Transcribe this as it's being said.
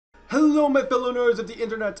Hello my fellow nerds of the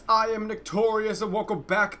internet, I am Nictorious and welcome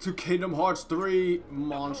back to Kingdom Hearts 3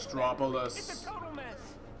 Monstropolis. It's a total mess.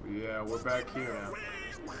 Yeah, we're back here now.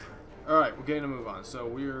 Alright, we're getting a move on, so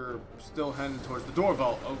we're still heading towards the door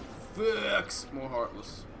vault. Oh, fix! More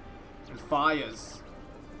Heartless. And Fires.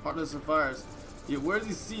 Heartless and Fires. Yeah, where's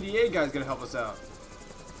these CDA guys gonna help us out?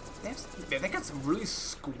 They got some really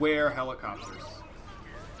square helicopters.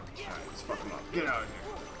 Alright, let's fuck them up. Get out of here.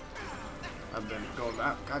 I've been going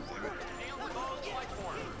back. God damn it.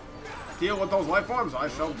 Deal with those life forms? I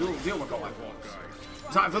shall deal with the life forms.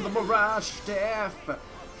 Time for the Mirage Staff.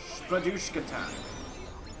 Spadushka time.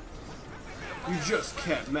 You just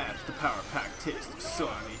can't match the power pack taste of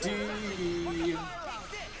Sunny D. Alright.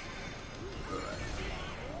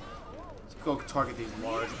 Let's go target these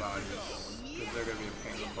large bodies. Because they're going to be a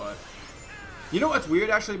pain in the butt. You know what's weird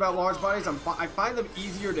actually about large bodies? I find them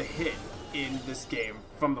easier to hit in this game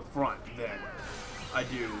from the front than I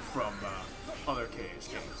do from other KH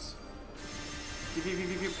games.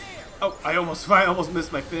 Oh, I almost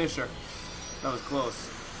missed my finisher. That was close.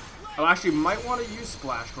 I actually might want to use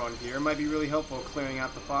Splash Run here. It might be really helpful clearing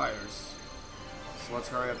out the fires. So let's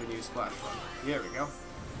hurry up and use Splash Run. Here we go.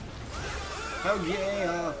 Hell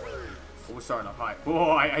yeah! Oh, we're starting up high.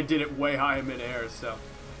 Oh, I did it way high in midair, so.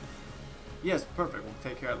 Yes, perfect. We'll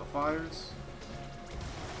take care of the fires.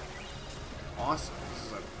 Awesome. This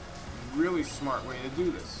is a really smart way to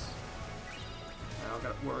do this. I don't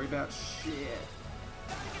gotta worry about shit.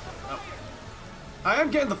 Oh. I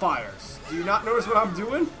am getting the fires. Do you not notice what I'm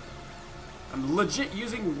doing? I'm legit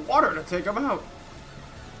using water to take them out.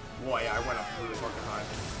 Boy, I went up really fucking high.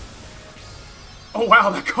 Oh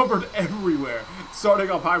wow, that covered everywhere.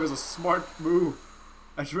 Starting up high was a smart move.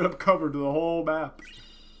 I straight up covered the whole map.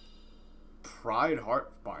 Pride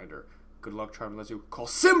Heart Binder. Good luck charm lets you call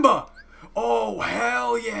Simba! Oh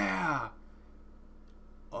hell yeah!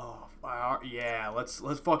 Oh yeah, let's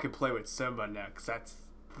fucking play with Simba next.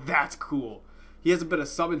 That's cool. He hasn't been a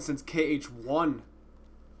summon since KH1.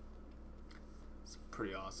 It's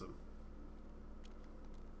pretty awesome.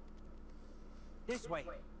 This way.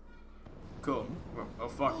 Cool. Oh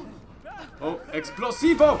fuck. Oh,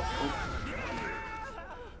 explosivo! Oh.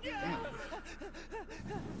 Damn.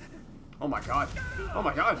 Oh my god. Oh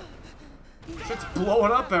my god. Shit's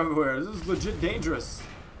blowing up everywhere. This is legit dangerous.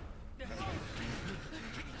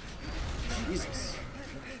 Jesus.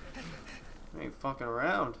 I ain't fucking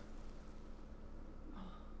around.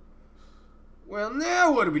 Well,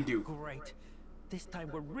 now what do we do? Great. This time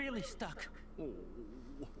we're really stuck.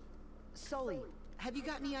 Sully, have you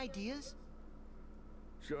got any ideas?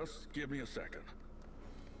 Just give me a second.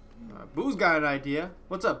 Boo's got an idea.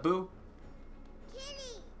 What's up, Boo?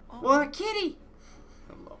 Kitty! What, kitty?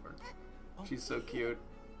 I love her. She's so cute.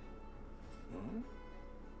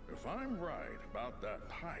 If I'm right about that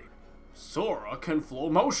pipe, Sora can flow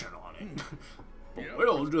motion on it. But Yeah,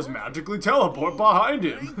 we'll that's just perfect. magically teleport behind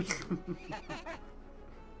him.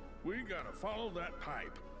 we gotta follow that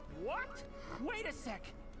pipe. What? Wait a sec.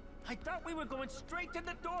 I thought we were going straight to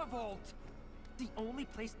the door vault. The only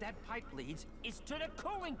place that pipe leads is to the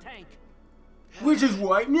cooling tank. Which is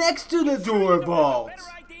right next to the door vault. Better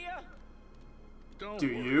idea? Don't Do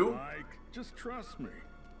worry, you? Mike. Just trust me.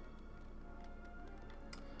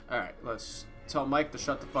 Alright, let's tell Mike to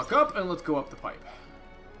shut the fuck up and let's go up the pipe.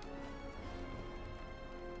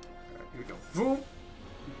 Alright, here we go. Boom!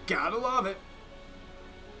 Gotta love it.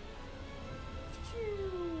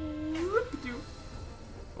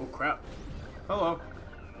 Oh crap. Hello.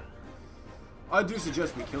 I do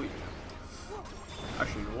suggest we kill you now.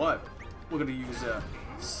 Actually, you know what? We're gonna use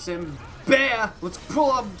Simba. Let's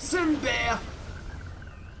pull up Simba.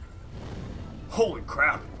 Holy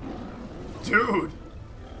crap. Dude.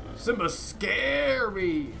 Simba's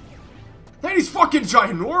scary. And he's fucking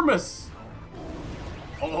ginormous.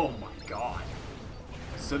 Oh my god.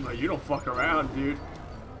 Simba, you don't fuck around, dude.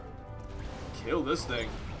 Kill this thing.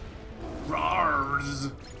 Rars.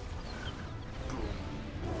 Boom.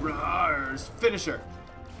 Rars. Finisher.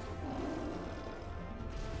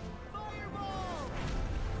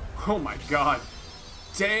 Oh my god.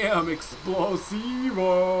 Damn,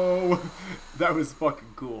 Explosivo. That was fucking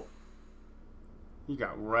cool. He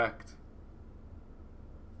got wrecked.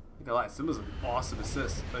 I think I lied. Simba's an awesome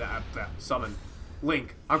assist. Summon.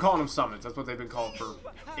 Link. I'm calling them summons. That's what they've been called for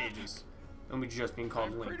ages. And we just being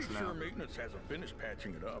called I'm links pretty now. sure maintenance hasn't finished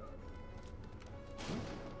patching it up.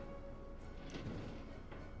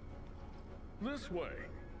 This way.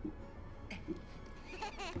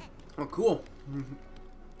 Oh, cool.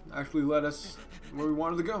 Actually led us where we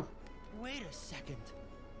wanted to go. Wait a second.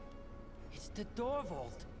 It's the door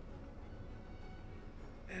vault.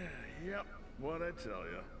 Yep, what'd I tell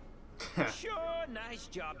you? Sure, nice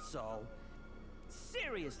job, Sol.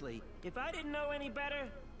 Seriously, if I didn't know any better,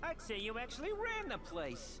 I'd say you actually ran the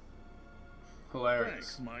place.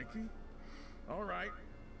 Hilarious. Thanks, Mikey. All right.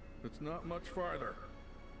 It's not much farther.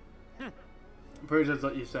 I'm pretty sure that's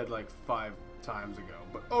what you said like 5 times ago,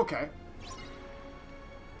 but okay.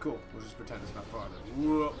 Cool. We'll just pretend it's not farther.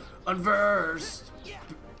 Whoa. Unversed!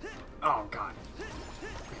 Oh, God. Man,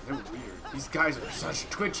 they're weird. These guys are such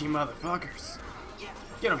twitchy motherfuckers.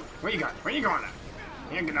 Get him. Where you going? Where you going at?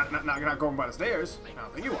 You're not going by the stairs. I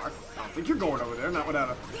don't think you are. I don't think you're going over there. Not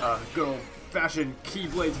without a good old-fashioned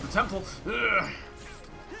keyblade to the temple. Ugh.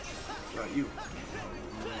 What about you?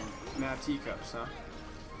 Mad teacups, huh?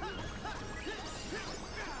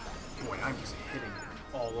 Boy, I'm just hitting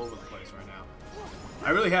all over the place right now. I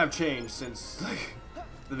really have changed since like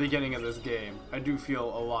the beginning of this game. I do feel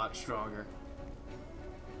a lot stronger.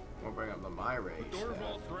 We'll bring up the my rage. The door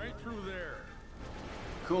vault's right through there.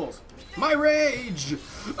 Cool. My rage!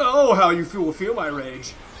 Oh, how you feel my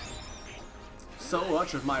rage. So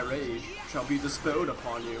much of my rage shall be bestowed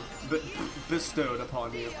upon you. Bestowed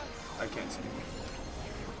upon you. I can't speak.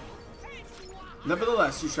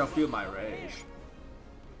 Nevertheless, you shall feel my rage.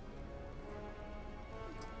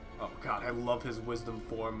 Oh god, I love his wisdom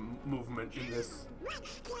form movement in this.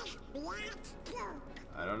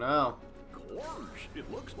 I don't know. Gosh,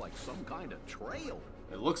 it looks like some kind of trail.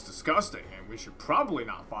 It looks disgusting, and we should probably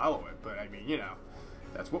not follow it, but I mean, you know,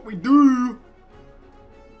 that's what we do.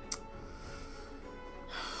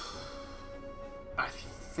 I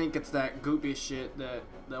think it's that goopy shit that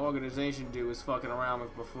the organization dude was fucking around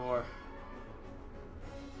with before.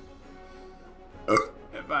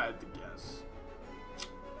 If I had to guess.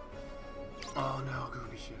 Oh no,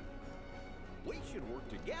 goopy shit. We should work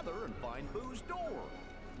together and find Boo's door.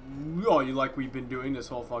 Oh, you like we've been doing this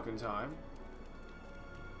whole fucking time?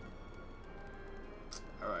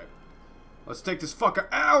 Alright. Let's take this fucker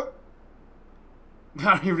out!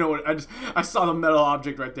 I don't even know what I saw the metal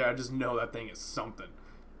object right there. I just know that thing is something.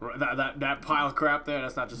 That pile of crap there,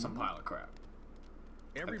 that's not just some pile of crap.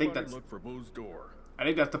 Everybody look for Boo's door. I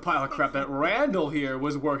think that's the pile of crap that Randall here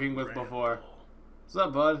was working with before. What's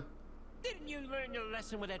up, bud? Didn't you learn your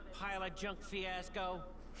lesson with that pile of junk fiasco?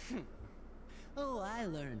 Oh, I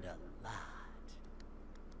learned a lot.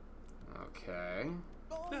 Okay.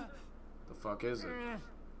 The fuck is it?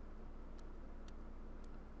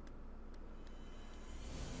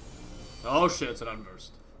 Oh shit, it's an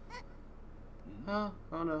unversed. Oh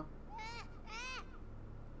no.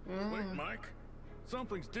 Wait, Mike.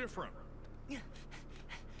 Something's different.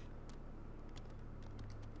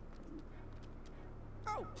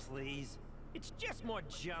 Oh, please. It's just more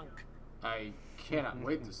junk. I cannot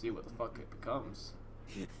wait to see what the fuck it becomes.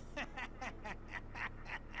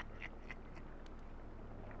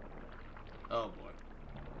 Oh boy.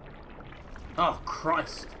 Oh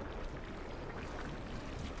Christ.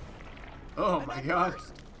 Oh my god.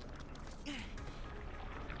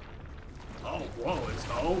 Oh, whoa, it's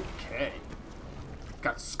okay.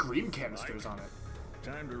 Got scream canisters on it.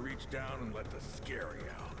 Time to reach down and let the scary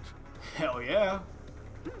out. Hell yeah.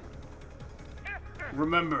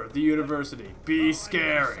 Remember, the university. Be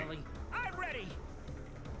scary. I'm ready.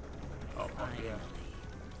 Oh, fuck yeah.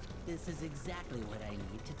 This is exactly what I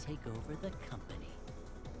need to take over the company.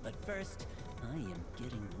 But first, I am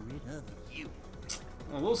getting rid of you.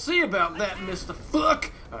 Well, we'll see about that, Mr.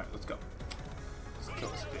 Fuck. Alright, let's go. Let's kill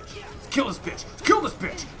this bitch. Let's kill this bitch. Let's kill this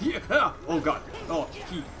bitch. Yeah. Oh, God. Oh,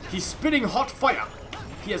 he's spitting hot fire.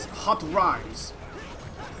 He has hot rhymes.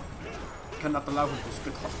 Cannot allow him to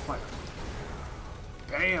spit hot fire.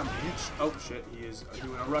 Bam, bitch. Oh, shit. He is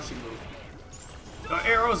doing a rushing move. The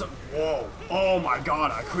arrows. Whoa. Oh, my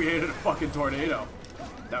God. I created a fucking tornado.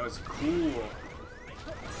 That was cool.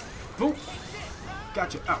 Boom.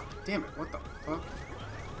 Gotcha. Ow. Damn it. What the fuck?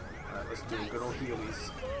 Alright, let's do good old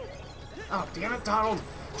healies. Oh, damn it, Donald.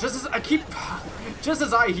 Just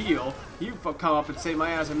as I heal, you come up and save my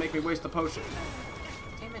ass and make me waste the potion.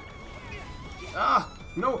 Damn it. Ah,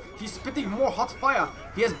 no. He's spitting more hot fire.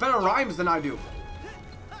 He has better rhymes than I do.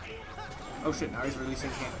 Oh shit, now he's releasing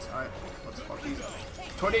hands. Alright, let's fuck these up.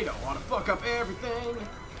 Tornado, I wanna fuck up everything.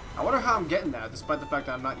 I wonder how I'm getting that, despite the fact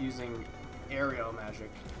that I'm not using aerial magic.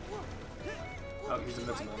 Oh, he's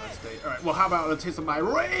invincible in that state. Alright, well how about a taste of my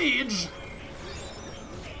rage?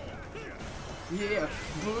 Yeah,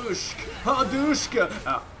 Bushk, Hadushka.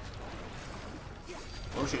 Oh.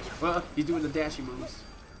 Oh shit, well, he's doing the dashy moves.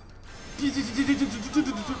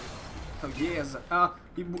 Oh yes,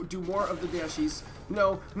 he do more of the dashies.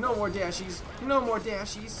 No, no more dashies. No more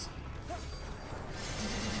dashies.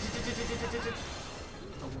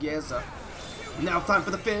 Oh yes. Now time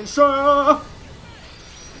for the finisher.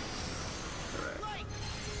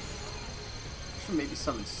 can maybe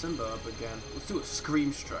summon Simba up again. Let's do a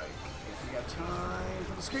Scream Strike. If we got time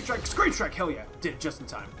for the Scream Strike. Scream Strike! Hell yeah! Did it just in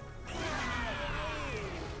time.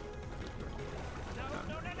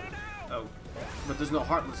 Oh. But there's no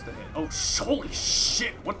Heartless to hit. Oh, holy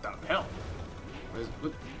shit! What the hell?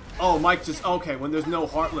 What? Oh, Mike just... Okay, when there's no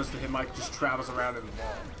Heartless to hit, Mike just travels around in the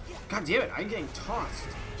ball. God damn it, I'm getting tossed.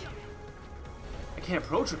 I can't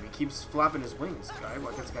approach him. He keeps flapping his wings. Guy.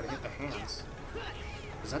 Well, I guess I gotta hit the hands.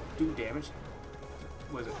 Does that do damage?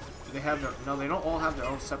 What is it? Do they have their... No, they don't all have their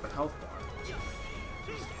own separate health bar.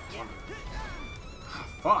 Ah,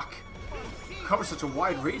 fuck. Covers such a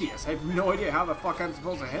wide radius. I have no idea how the fuck I'm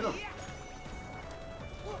supposed to hit him.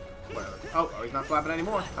 Whatever. Oh, he's not flapping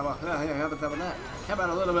anymore. How about that? How about that? How about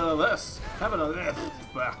a little bit of this? How about a this?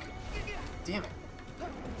 Fuck. Damn it.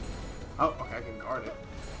 Oh, okay, I can guard it.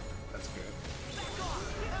 That's good.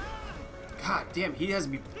 God damn, he has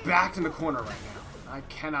me backed in the corner right now. I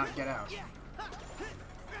cannot get out.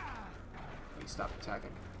 Please stop attacking.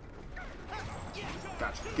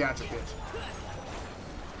 Gotcha. Gotcha, bitch.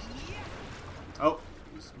 Oh.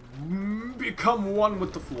 Become one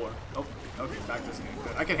with the floor. Oh, okay, back this game.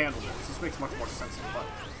 Good. I can handle this. This makes much more sense than what.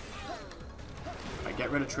 I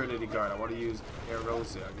get rid of Trinity Guard. I want to use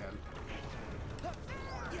Erosia again.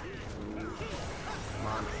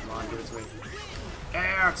 Come on, give it to me.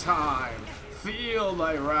 Air time! Feel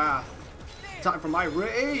my wrath. Time for my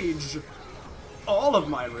rage! All of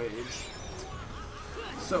my rage.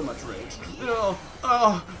 So much rage.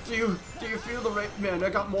 Oh, do you feel the rage? Man, I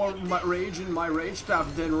got more rage in my rage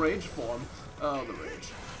staff than rage form. Oh, the rage.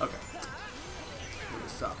 Okay. I'm gonna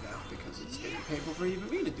stop now because it's getting painful for even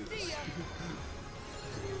me to do this.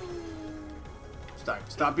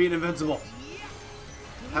 Stop being invincible.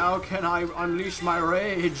 How can I unleash my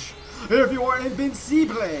rage if you are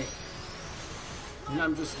invincible? And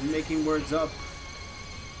I'm just making words up.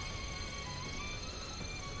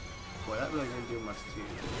 Boy, that really didn't do much to you.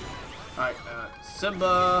 Alright,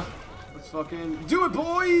 Simba. Let's fucking do it,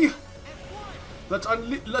 boy!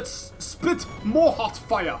 Let's spit more hot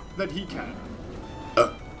fire than he can.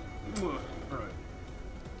 Alright.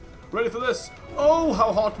 Ready for this? Oh,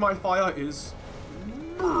 how hot my fire is.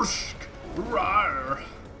 Booshk! Rawr!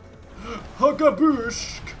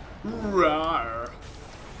 Hugabooshk! Rawr!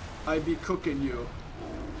 I be cooking you.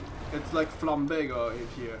 It's like flambego in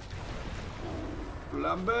here.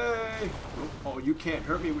 Flambe! Oh, you can't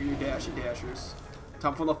hurt me with your dashy dashers.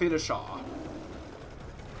 Time for the finisher.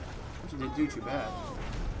 Which didn't do too bad.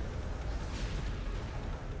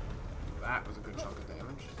 That was a good chunk of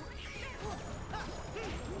damage.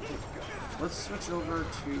 Let's switch over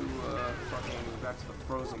to fucking back to the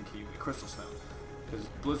Frozen Key with Crystal Snow. Because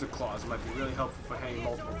Blizzard Claws might be really helpful for hitting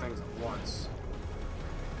multiple things at once.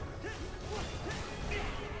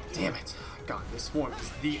 Damn it. God, this form is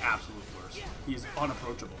the absolute worst. He is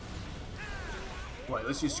unapproachable. Wait,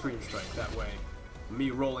 let's use Scream Strike. That way,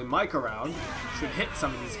 me rolling Mike around should hit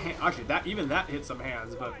some of these hands. Actually, even that hit some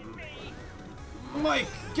hands, but... Mike,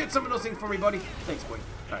 get some of those things for me, buddy. Thanks, boy.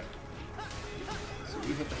 Alright. So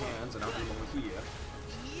you hit the hands, and I'll do them over here.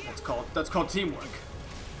 That's called teamwork.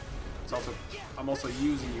 It's also... I'm also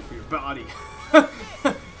using you for your body. That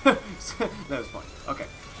was fun. Okay,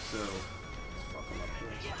 so... Let's fuck him up here.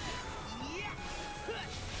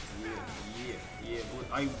 Yeah,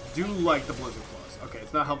 I do like the Blizzard Claws. Okay,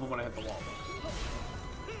 it's not helpful when I hit the wall, though.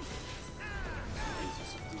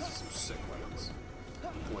 These are some sick weapons.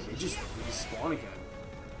 Boy, they just respawn again.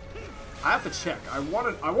 I have to check. I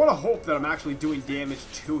want to hope that I'm actually doing damage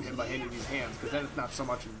to him by hitting these hands, because then it's not so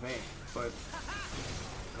much in vain. But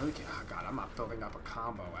I really can't. Oh god, I'm not building up a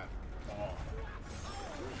combo at all.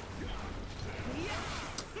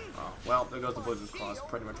 Oh, well, there goes the Blizzard Claws.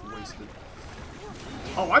 Pretty much wasted.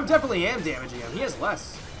 Oh, I definitely am damaging him. He has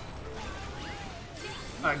less.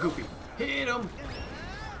 Alright, Goofy. Hit him!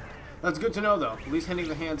 That's good to know, though. At least hitting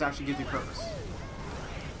the hands actually gives you purpose.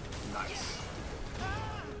 Nice.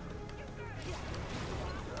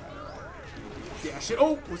 Dash it.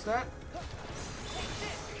 Oh, what's that?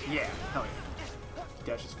 Yeah, hell yeah.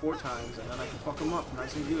 Dashes 4 times, and then I can fuck him up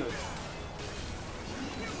nice and good.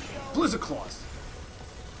 Blizzard Claws!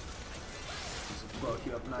 This will blow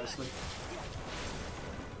you up nicely.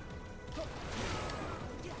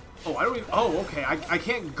 Oh, I don't even... Oh, okay. I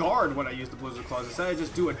can't guard when I use the Blizzard Claws. Instead, I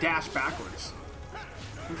just do a dash backwards.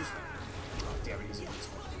 Interesting. Oh, damn it. He's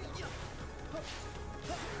invincible.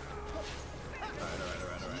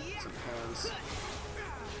 Alright. Some hands.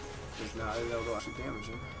 Because now they'll actually damage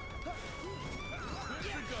him. There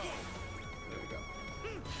we go.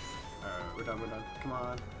 Alright, we're done. Come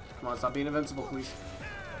on, stop being invincible, please.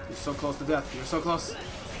 You're so close to death. You're so close.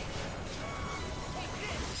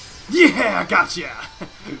 Yeah, gotcha!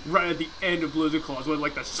 Right at the end of Blizzard Claws, with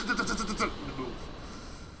like the move.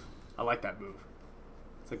 I like that move.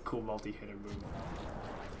 It's a cool multi-hitter move.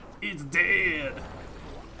 It's dead!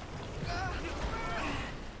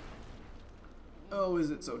 Oh, is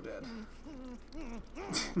it so dead?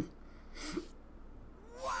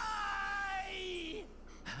 Why?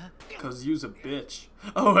 Cause you's a bitch.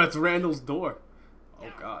 Oh, that's Randall's door.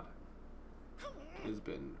 Oh god. It's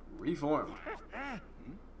been reformed.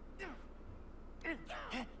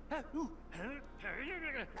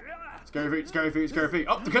 Scary feet, scary feet, scary feet.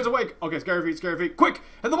 Oh, the kid's awake. Okay, scary feet. Quick!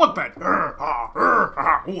 In the bunk bed! Oh,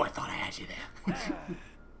 I thought I had you there.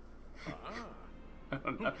 I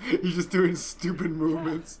don't know. He's just doing stupid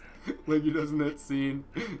movements like he does in that scene.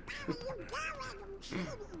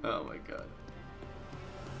 Oh my god.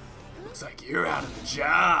 Looks like you're out of the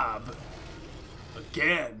job.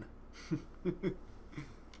 Again.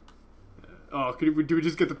 Oh, do we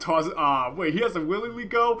just get to toss it? Ah, wait, he has to willingly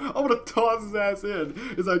go? I'm gonna toss his ass in.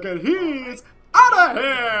 It's like, and he's out of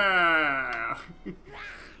here!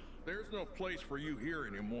 There's no place for you here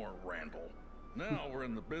anymore, Randall. Now we're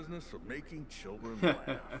in the business of making children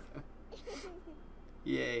laugh.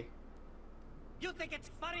 Yay. You think it's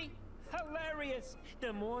funny? Hilarious.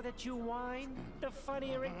 The more that you whine, the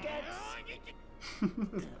funnier it gets.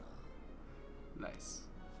 Nice.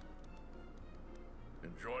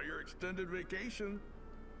 Enjoy your extended vacation.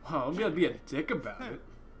 Wow, I'm gonna be a dick about it.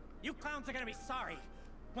 You clowns are gonna be sorry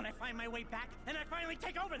when I find my way back and I finally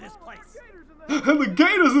take over this place. And the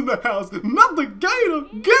gator's in the house! Not the gator!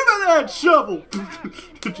 Give me that shovel!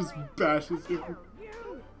 It just bashes him.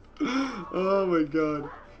 Oh my god.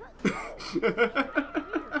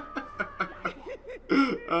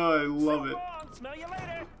 Oh, I love it. Smell you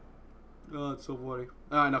later. Oh, it's so funny.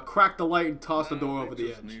 Alright, now crack the light and toss the door over the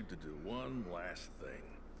just edge. Need to do one last thing.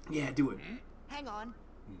 Yeah, do it. Hang on.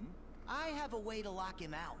 I have a way to lock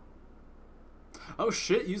him out. Oh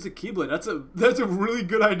shit, use the Keyblade. That's a really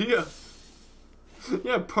good idea.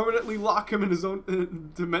 Yeah, permanently lock him in his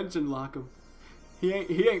own dimension. Lock him. He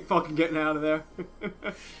ain't fucking getting out of there.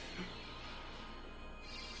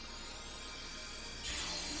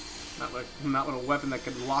 Not with a weapon that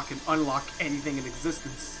can lock and unlock anything in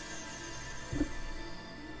existence.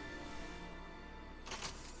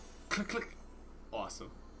 Click, click. Awesome.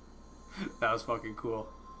 That was fucking cool.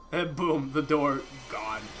 And boom, the door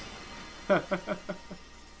gone.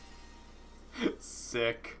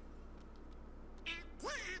 Sick.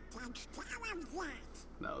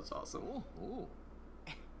 That was awesome. Ooh.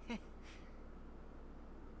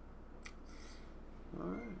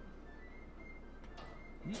 Alright.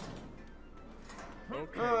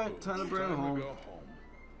 Okay, Alright, Boo, time to bring her home. go home.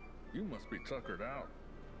 You must be tuckered out,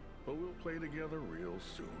 but we'll play together real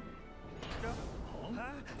soon. Huh?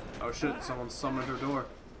 Oh shit, someone summoned her door.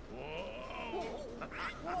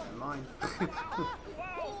 Never mind.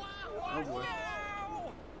 Oh boy.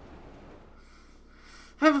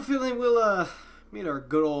 I have a feeling we'll meet our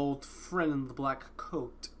good old friend in the black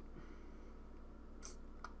coat.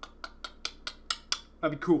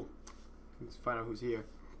 That'd be cool. Let's find out who's here.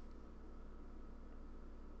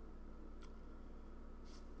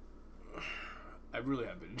 I really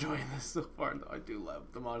have been enjoying this so far. I do love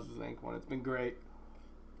the Monsters Inc. one. It's been great.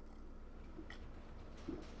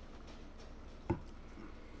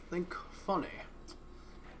 Think funny.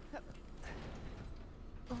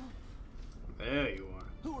 There you are.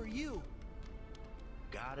 Who are you?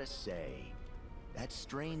 Gotta say, that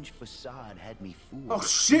strange facade had me fooled. Oh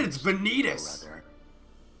shit, it's Vanitas! Brother.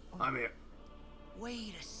 I mean,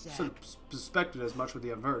 Wait a sec. should have suspected as much with the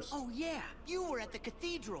Unverse. Oh yeah, you were at the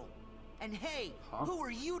cathedral. And hey, Huh? who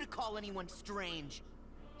are you to call anyone strange?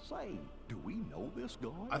 Say, do we know this guy?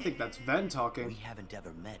 I think that's Ven We talking. haven't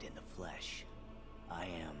ever met in the flesh. I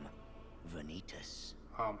am Vanitas.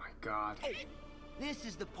 Oh my god. This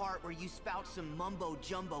is the part where you spout some mumbo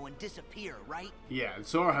jumbo and disappear, right? Yeah,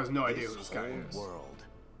 Sora has no idea who this guy whole is. world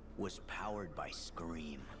was powered by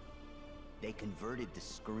Scream. They converted the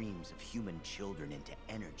screams of human children into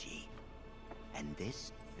energy. And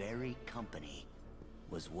this very company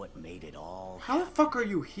was what made it all How the fuck are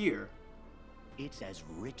you here? It's as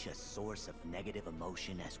rich a source of negative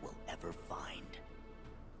emotion as we'll ever find.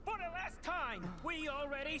 For the last time, we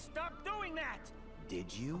already stopped doing that.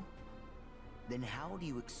 Did you? Then how do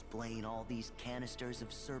you explain all these canisters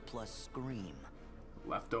of surplus Scream?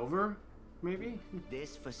 Leftover? Maybe?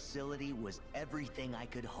 This facility was everything I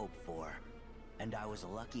could hope for. And I was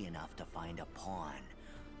lucky enough to find a pawn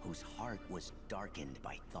whose heart was darkened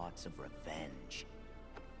by thoughts of revenge.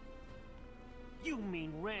 You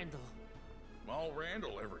mean Randall? All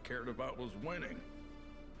Randall ever cared about was winning.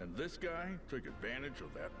 And And this guy took advantage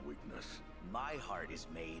of that weakness. My heart is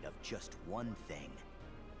made of just one thing.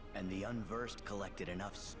 And the unversed collected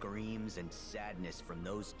enough screams and sadness from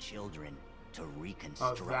those children to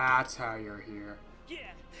reconstruct Oh, that's how you're here.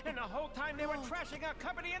 Yeah, and the whole time they were trashing our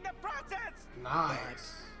company in the process!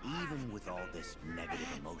 Nice. Even with all this negative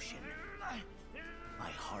emotion, my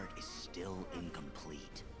heart is still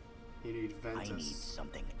incomplete. You need I need Ventus.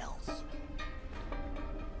 something else.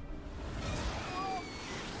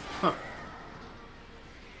 Huh.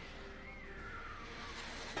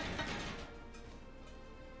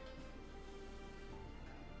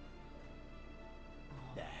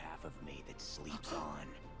 The half of me that sleeps on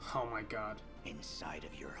Oh my god. inside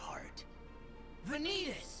of your heart.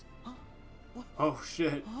 Vanitas! Oh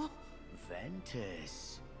shit.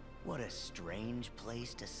 Ventus. What a strange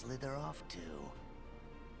place to slither off to.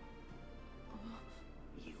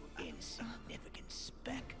 You insignificant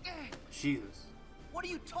speck. Jesus. What are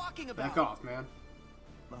you talking about? Back off, man.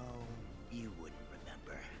 Oh, you wouldn't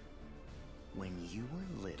remember. When you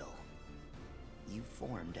were little, you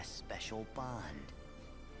formed a special bond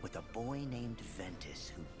with a boy named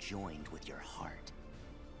Ventus who joined with your heart.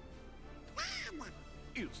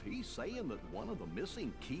 Is he saying that one of the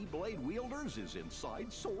missing Keyblade wielders is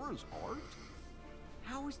inside Sora's heart?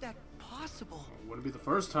 How is that possible? Wouldn't be the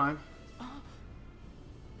first time.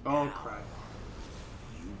 Oh crap.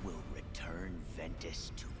 You will return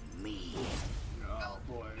Ventus to me. Oh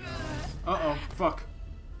boy. Uh-oh. Fuck.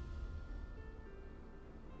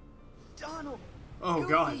 Donald! Oh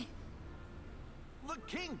Goofy. god. The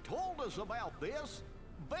king told us about this.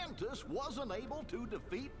 Ventus wasn't able to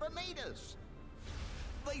defeat Vanitas.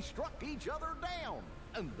 They struck each other down,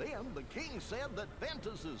 and then the king said that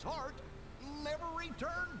Ventus's heart never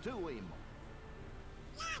returned to him.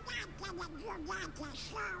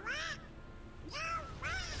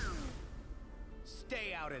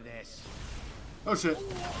 Stay out of this. Oh shit.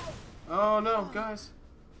 Oh no, guys.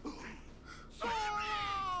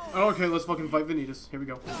 Okay, let's fucking fight Vanitas. Here we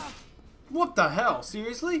go. What the hell?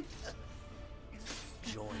 Seriously?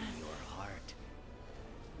 Join your heart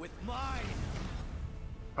with mine.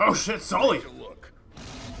 Oh shit, Sully! Take a look.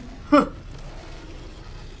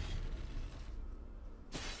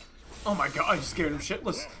 Oh my god, I just scared him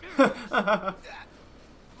shitless. Let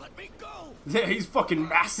me go. Yeah, he's fucking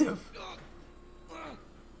massive.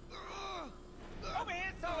 Over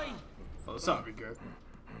here, Sully! Oh, this ought to be good.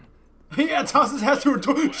 Yeah, toss his ass through a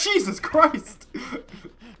door. Jesus Christ!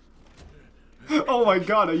 Oh my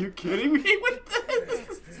god, are you kidding me with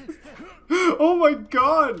this? Oh my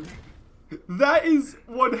god! That is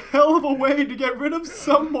one hell of a way to get rid of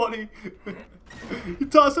somebody. You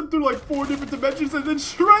toss him through like 4 different dimensions and then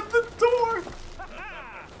shred the door!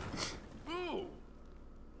 Ooh.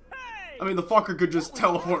 Hey! I mean, the fucker could just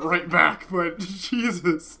teleport right back, but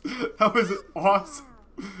Jesus. That was awesome.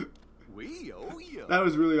 We owe you. That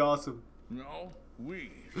was really awesome. No, we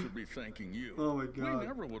should be thanking you. Oh my god. We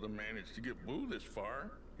never would have managed to get Boo this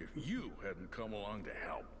far if you hadn't come along to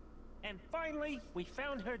help. And finally, we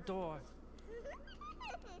found her door.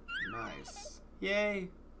 Nice. Yay.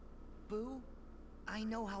 Boo, I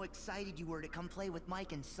know how excited you were to come play with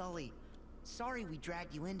Mike and Sully. Sorry we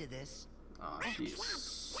dragged you into this. Oh, she's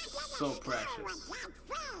so precious.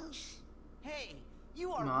 Hey,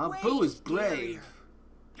 you are Nah, way Boo is scarier. brave.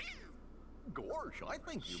 Gorsh, I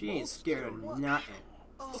think you She both ain't scared of scared. nothing.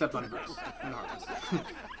 Except on Bruce and Harvest.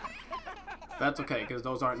 That's okay, because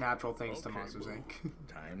those aren't natural things to Okay, Monsters, Boo. Inc.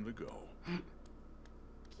 Time to go.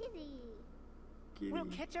 Kitty. We'll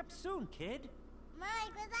catch up soon, kid.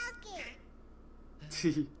 Mike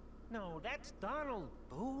No, that's Donald,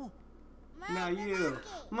 Boo. Now you.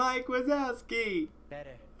 Mike Wazowski.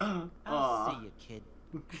 Better. Aw. I'll see you, kid.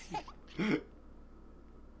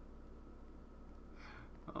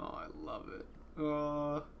 Oh, I love it.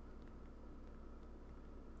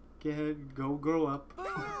 Kid, go grow up.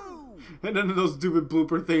 And then those stupid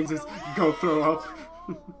blooper things is go throw up.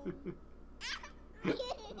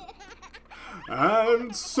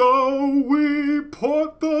 And so we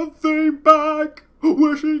put the thing back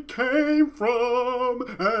where she came from,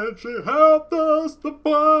 and she helped us to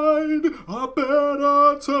find a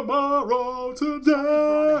better tomorrow today.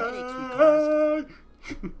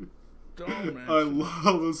 Don't mention I love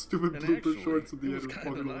those stupid And blooper actually, shorts at the it end was of kind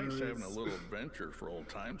of fucking nice having a hilarious. little adventure for old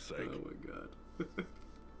time's sake. Oh my god.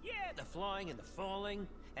 Yeah, the flying and the falling.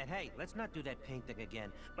 And hey, let's not do that paint thing again.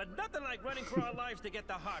 But nothing like running for our lives to get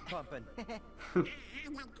the heart pumping.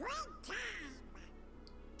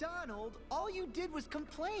 Donald, all you did was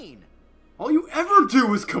complain. All you ever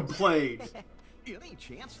do is complain. Any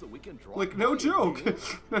chance that we can draw? Like, no joke.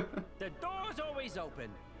 The door's always open.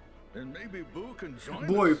 and maybe Boo can join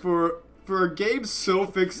Boy, us. for a game so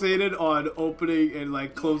fixated on opening and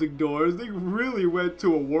like closing doors, they really went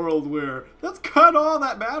to a world where that's kind of all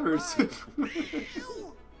that matters. For the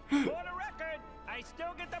record, I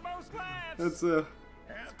still get the most laughs. That's Happy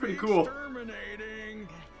pretty cool. Exterminating.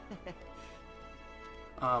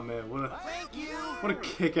 Oh man, Thank you. what a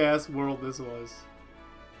kick-ass world this was.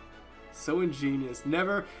 So ingenious.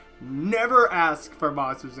 Never ask for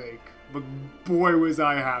Monsters Inc. But boy was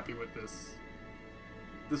I happy with this.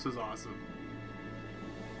 This was awesome.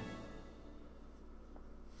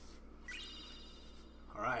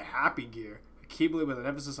 Alright, Happy Gear. A Keyblade with an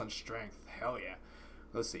emphasis on strength. Hell yeah.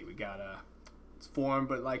 Let's see, we got it's formed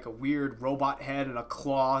but like a weird robot head and a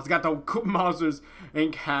claw. It's got the Monsters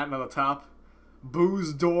Inc. hat on the top.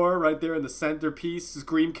 Boo's door right there in the centerpiece.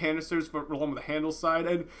 Scream canisters for along with the handle side.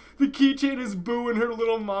 And the keychain is Boo in her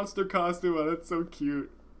little monster costume. Oh, that's so cute.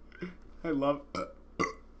 I love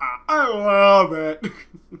it.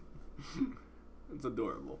 It's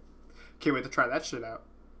adorable. Can't wait to try that shit out.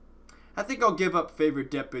 I think I'll give up Favorite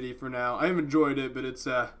Deputy for now. I've enjoyed it, but it's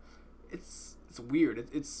weird.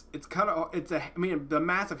 It's kind of I mean, the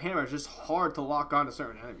massive hammer is just hard to lock onto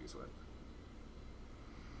certain enemies with.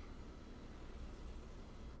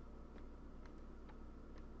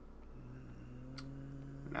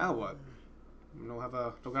 Now what? We don't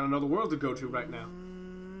got another world to go to right now.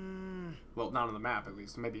 Well, not on the map at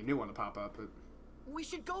least. Maybe a new one to pop up. But We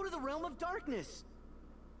should go to the realm of darkness.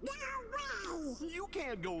 No way! You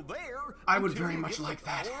can't go there. I would until very you much get the like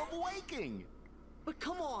that. power of waking. But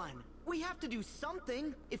come on, we have to do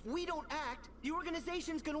something. If we don't act, the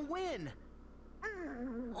organization's gonna win.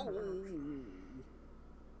 Oh.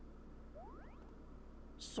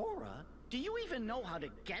 Sora, do you even know how to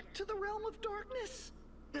get to the realm of darkness?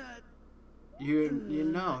 you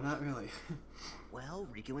know, not really. Well,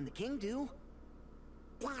 Riku and the King do.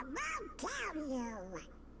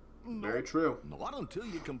 Very true. Not until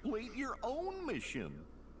you complete your own mission.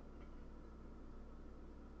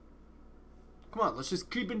 Come on, let's just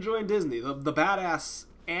keep enjoying Disney. The badass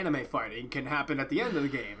anime fighting can happen at the end of the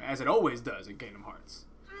game, as it always does in Kingdom Hearts.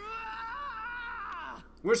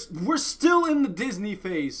 We're still in the Disney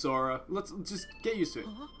phase, Sora. Let's just get used to it.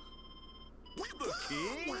 The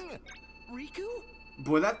king? Riku?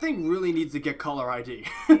 Boy, that thing really needs to get color ID.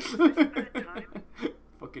 Fucking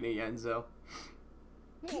Ienzo.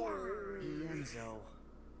 Enzo.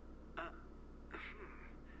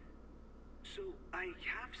 So, I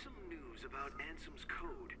have some news about Ansem's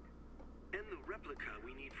code, and the replica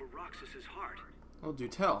we need for Roxas's heart. Oh, do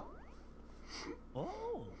tell.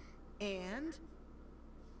 Oh. And?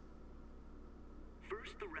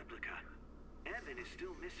 First, the replica. Evan is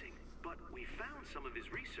still missing, but we found some of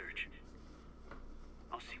his research.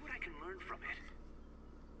 I'll see what I can learn from it.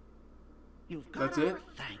 You've got That's our it?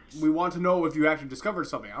 thanks. We want to know if you actually discovered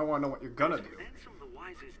something. I want to know what you're gonna do. Ansem the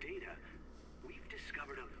Wise's data, we've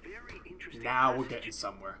discovered a very interesting Now we're passage. getting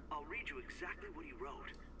somewhere. I'll read you exactly what he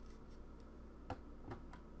wrote.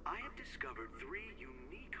 I have discovered 3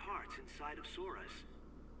 unique hearts inside of Sora's.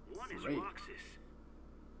 One is 3? Roxas.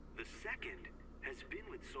 The second has been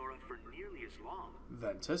with Sora for nearly as long.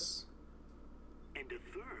 Ventus. And a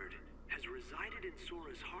third has resided in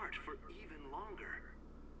Sora's heart for even longer.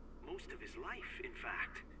 Most of his life, in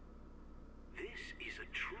fact. This is a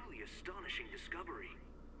truly astonishing discovery.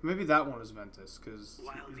 Maybe that one is Ventus, because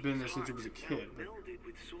While he's been there these since he was a hearts kid. now melded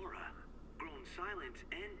with Sora, grown silent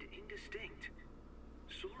and indistinct,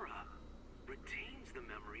 Sora retains the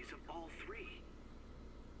memories of all 3.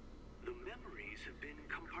 The memories have been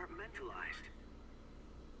compartmentalized,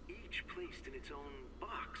 each placed in its own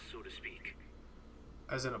box, so to speak.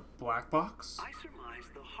 As in a black box? I surmise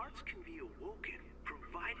the hearts can be awoken,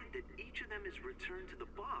 provided that each of them is returned to the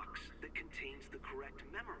box that contains the correct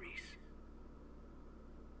memories.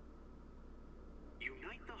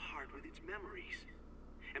 Unite the heart with its memories,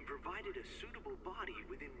 and provide it a suitable body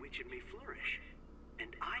within which it may flourish.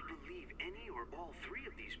 And I believe any or all 3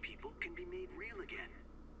 of these people can be made real again.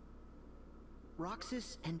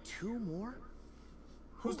 Roxas and 2 more?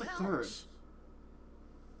 Who's the Who third? else?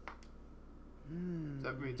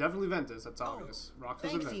 I mean, definitely Ventus, that's obvious.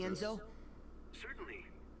 Roxas and Thanks, Ventus. Enzo. Certainly.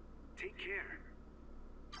 Take care.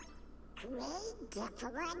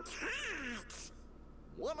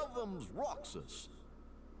 One of them's Roxas.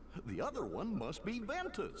 The other one must be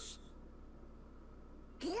Ventus.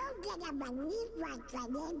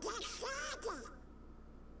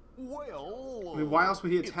 Well, I mean, why else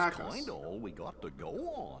would he attack it's us? kinda all we got to go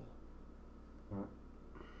on.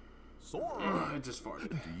 Sora, I just farted.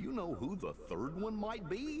 do you know who the third one might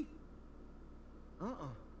be?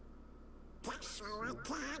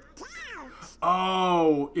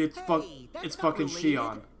 Oh, it's Hey, it's that's not fucking related.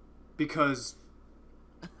 Shion, because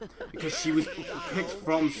she was picked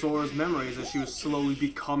from Sora's memories as she was slowly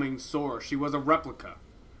becoming Sora. She was a replica.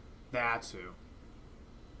 That's who.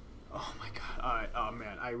 Oh my god! All right. Oh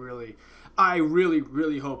man, I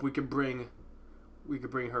really hope we could bring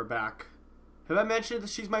her back. Have I mentioned that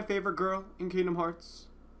she's my favorite girl in Kingdom Hearts?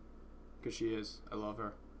 Because she is. I love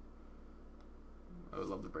her. I would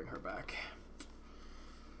love to bring her back.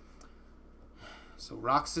 So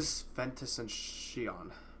Roxas, Ventus, and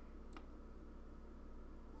Shion.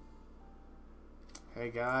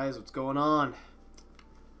 Hey guys, what's going on?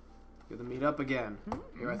 Good to meet up again.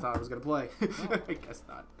 Here I thought I was gonna play. I guess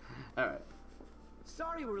not. Alright.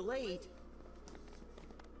 Sorry we're late.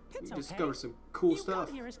 We discovered some cool stuff. You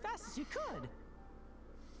got here as fast as you could.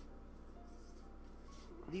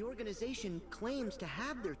 The organization claims to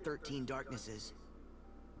have their 13 darknesses.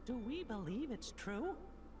 Do we believe it's true?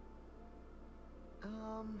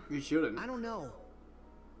 You shouldn't. I don't know.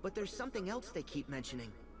 But there's something else they keep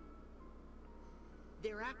mentioning.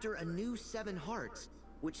 They're after a new 7 hearts,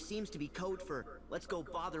 which seems to be code for, let's go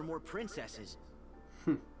bother more princesses.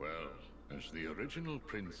 Well, as the original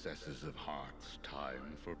princesses of Heart's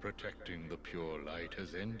time for protecting the pure light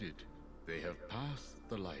has ended, they have passed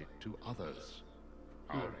the light to others.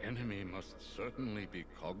 Our enemy must certainly be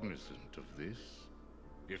cognizant of this.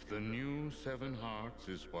 If the new 7 hearts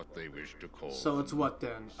is what they wish to call So it's them, what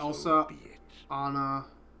then? so Elsa, be it. Anna,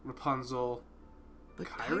 Rapunzel. But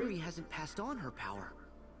Kairi? Kairi hasn't passed on her power.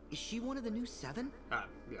 Is she one of the new 7? Ah,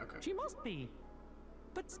 yeah, okay. She must be.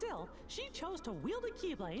 But still, she chose to wield a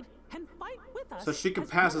Keyblade and fight with us. So she could as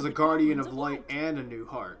pass one as a the guardian Guardians of light and a new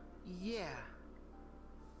heart. Yeah.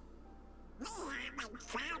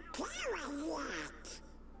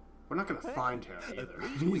 We're not gonna find him At either.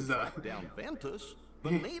 least we He's tracked down Ventus.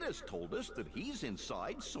 Vanitas told us that he's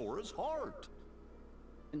inside Sora's heart.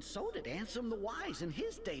 And so did Ansem the Wise in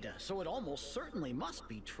his data, so it almost certainly must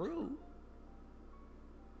be true.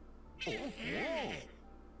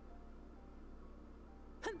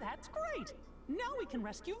 That's great. Now we can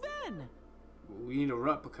rescue Ven. we need a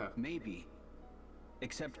replica. Maybe.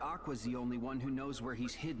 Except Aqua's the only one who knows where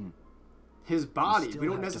he's hidden. His body. still We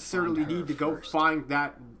don't have to necessarily find her need to go first. find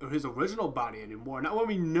that his original body anymore. Not when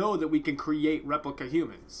we know that we can create replica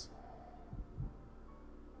humans.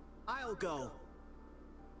 I'll go.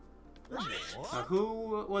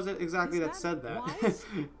 Who was it exactly Is that that said that? wise?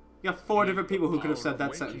 You got 4 different people who could have said Power that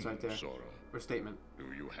of sentence waking, right there. Sora. Or statement. Do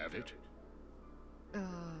you have it?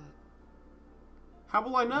 How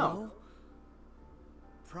will I know? No.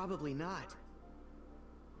 Probably not.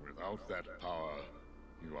 Without that power,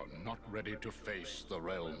 you are not ready to face the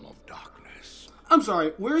realm of darkness. I'm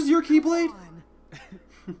sorry, where's your Keyblade?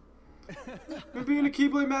 Come Been being a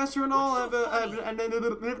Keyblade master and all,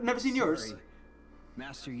 I've never seen yours. Sorry.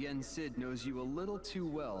 Master Yen Sid knows you a little too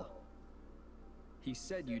well. He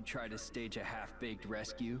said you'd try to stage a half-baked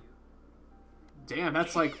rescue. Damn,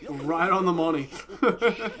 that's like right on the money.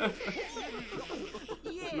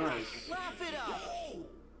 Yeah, Nice. laugh it up.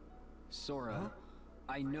 Sora,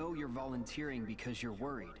 I know you're volunteering because you're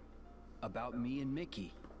worried. About me and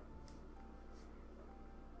Mickey.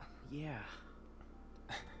 Yeah.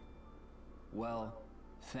 Well,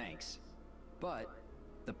 thanks. But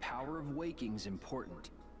the power of waking's important.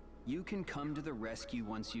 You can come to the rescue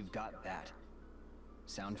once you've got that.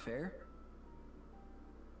 Sound fair?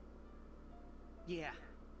 Yeah.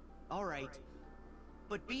 All right.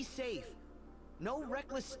 But be safe. No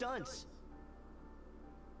reckless stunts.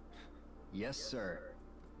 Yes, sir.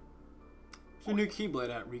 Where's your new Keyblade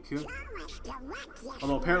at, Riku?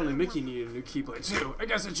 Although apparently Mickey needed a new Keyblade too. I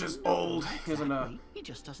guess it's just old. He isn't He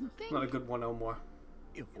just doesn't think. not a good one no more.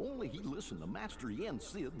 If only he listened to Master Yen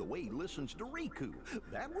Sid the way he listens to Riku.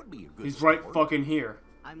 That would be a good He's right start. fucking here.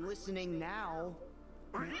 I'm listening now.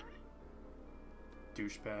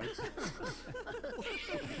 Douchebags.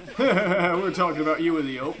 We're talking about you in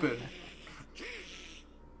the open.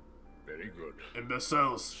 Very good.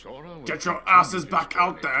 Imbeciles. Sora will Get your continue asses his back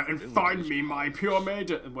out journey there to and build find his me my powers. pure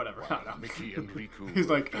mage. Whatever. I don't know. Mickey and Riku He's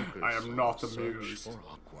will like, focus I am on not the search amused. for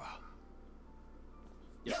Aqua.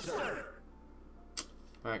 Yes, sir.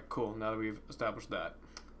 Alright, cool. Now that we've established that.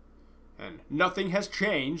 And nothing has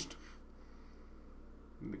changed.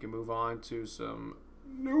 We can move on to some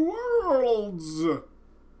new worlds.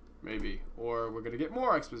 Maybe. Or we're going to get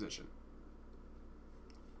more exposition.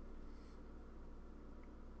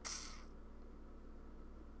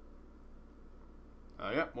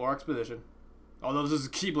 Yeah, more exposition. Although this is a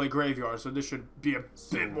Keyblade graveyard, so this should be a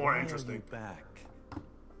bit more interesting. Back.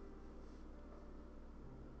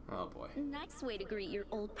 Oh boy. Nice way to greet your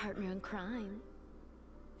old partner in crime.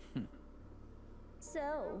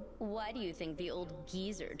 So, why do you think the old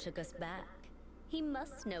geezer took us back? He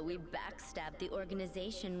must know we backstabbed the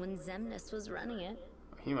organization when Xemnas was running it.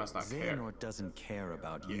 He must not care. Xehanort doesn't care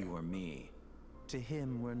about you or me. To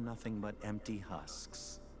him, we're nothing but empty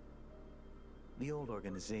husks. The old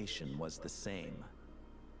organization was the same.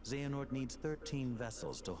 Xehanort needs 13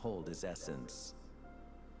 vessels to hold his essence.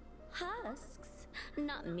 Husks?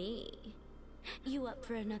 Not me. You up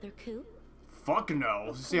for another coup? Fuck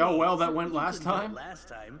no. See how well that went last time? Last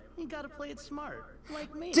time, you gotta play it smart,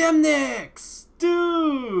 like me. Demnix!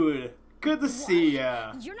 Dude! Good to see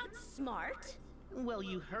ya. You're not smart? Well,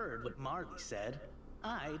 you heard what Marley said.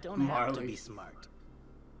 I don't have to be smart.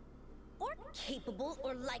 Or capable,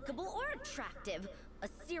 or likable, or attractive. A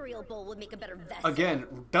cereal bowl would make a better vessel. Again,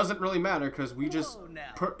 doesn't really matter because we just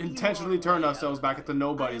intentionally turned ourselves back into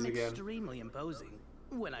nobodies again. I'm extremely imposing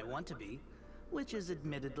when I want to be, which is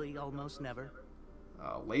admittedly almost never.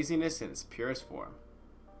 Laziness in its purest form.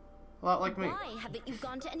 A lot like me. Why haven't you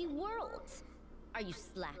gone to any worlds? Are you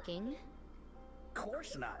slacking? Of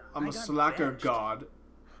course not. I'm a slacker god.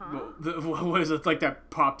 What is it, like that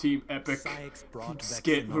Pop Team epic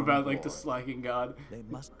skit about like the slacking god? They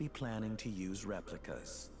must be planning to use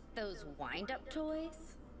replicas. Those wind-up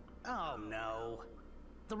toys? Oh no.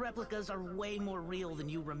 The replicas are way more real than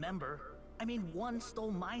you remember. I mean, one stole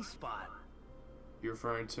my spot. You're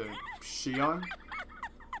referring to Shion?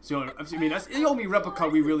 I mean, that's the only replica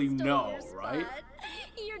we really know, right?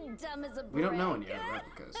 You're dumb as a brick. We don't know any other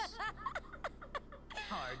replicas.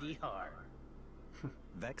 Hardy hard.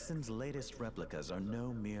 Vexen's latest replicas are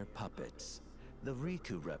no mere puppets. The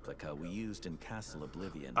Riku replica we used in Castle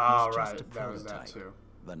Oblivion was just a prototype. That was that too.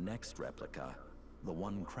 The next replica, the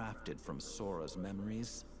one crafted from Sora's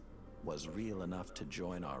memories, was real enough to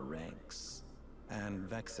join our ranks. And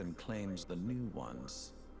Vexen claims the new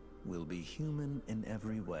ones will be human in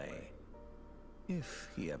every way. If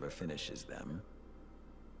he ever finishes them.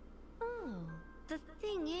 Oh, the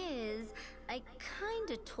thing is, I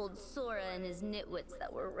kinda told Sora and his nitwits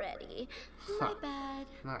that we're ready. My bad.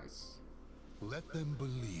 Nice. Let them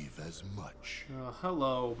believe as much.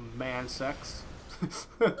 Hello, man sex.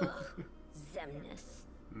 Xemnas.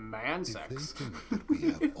 Man sex. We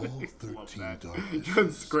have all 13 You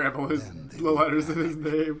can scramble the letters in his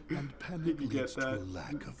name. And panic you leads get to that. a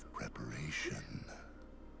lack of preparation.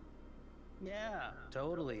 Yeah,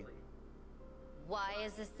 totally. Why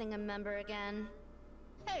is this thing a member again?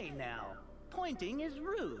 Hey now, pointing is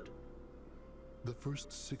rude. The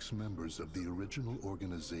first 6 members of the original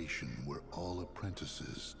organization were all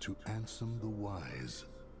apprentices to Ansem the Wise,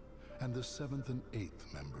 and the 7th and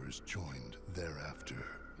 8th members joined thereafter.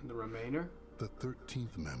 And the remainder? The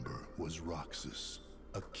 13th member was Roxas,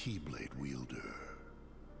 a Keyblade wielder.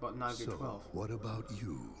 About 9 through 12. So, what about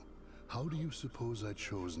you? How do you suppose I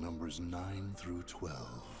chose numbers 9 through 12?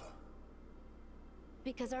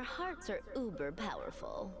 Because our hearts are uber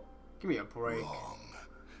powerful. Give me a break. Wrong.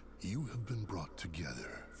 You have been brought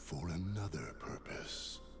together for another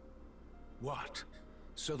purpose. What?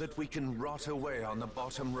 So that we can rot away on the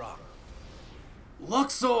bottom rung?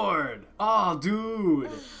 Luxord! Oh, dude!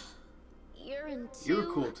 You're in You're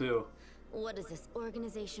cool too. What is this,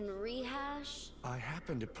 organization rehash? I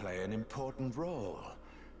happen to play an important role.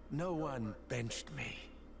 No one benched me.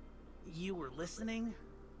 You were listening?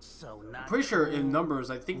 So not I'm pretty sure in numbers,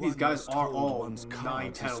 I think these guys are all one's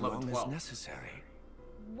 9, 10, 11, 12. Necessary.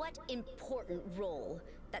 What important role?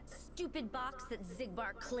 That stupid box that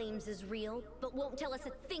Zigbar claims is real, but won't tell us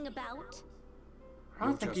a thing about? I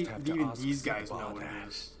don't think even these guys know what it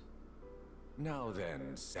is. Now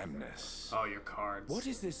then, Xemnas. Oh, your cards. What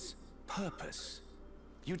is this purpose?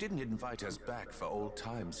 You didn't invite us back for old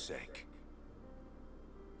time's sake.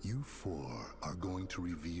 You 4 are going to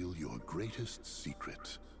reveal your greatest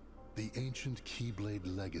secret. The ancient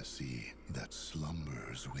Keyblade legacy that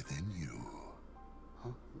slumbers within you.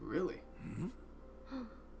 Huh? Really?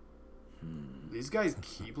 These guys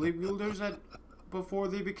Keyblade wielders before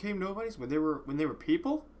they became nobodies? When they were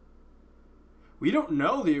people? We don't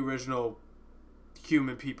know the original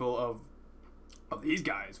human people of these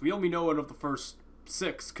guys. We only know one of the first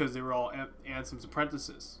 6 because they were all Ansem's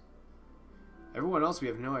apprentices. Everyone else we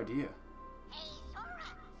have no idea.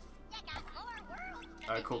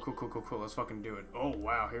 Alright, cool. Let's fucking do it. Oh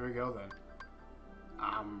wow, here we go then.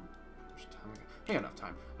 Ain't enough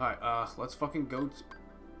time. Alright, let's fucking go to,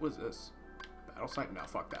 what is this? Battle site? No,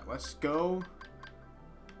 fuck that. Let's go.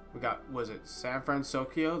 We got, was it San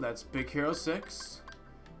Francisco? That's Big Hero 6.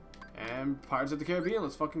 And Pirates of the Caribbean.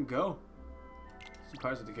 Let's fucking go. Let's do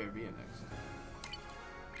Pirates of the Caribbean next.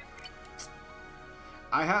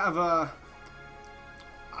 I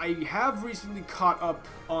have recently caught up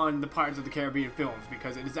on the Pirates of the Caribbean films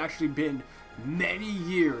because it has actually been many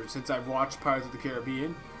years since I've watched Pirates of the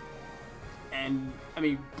Caribbean. And I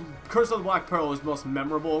mean, Curse of the Black Pearl is most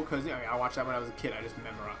memorable because I watched that when I was a kid. I just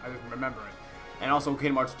remember it. And also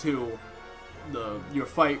Kingdom Hearts 2, your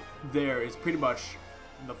fight there is pretty much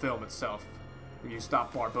the film itself. When you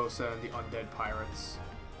stop Barbossa and the undead pirates.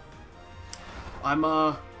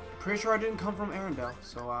 I'm pretty sure I didn't come from Arendelle,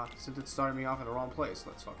 so since it started me off in the wrong place,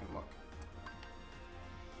 let's fucking look.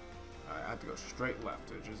 I have to go straight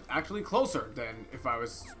left, which is actually closer than if I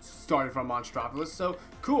was starting from Monstropolis, so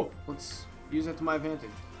cool. Let's use it to my advantage.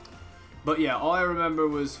 But yeah, all I remember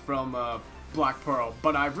was from Black Pearl,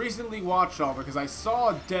 but I've recently watched all because I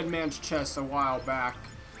saw Dead Man's Chest a while back,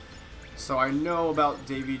 so I know about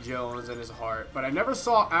Davy Jones and his heart, but I never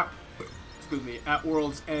saw at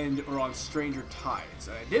World's End or on Stranger Tides.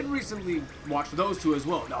 And I did recently watch those two as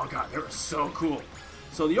well. Oh god, they were so cool.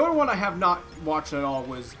 So the only one I have not watched at all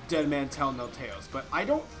was Dead Man Tell No Tales, but I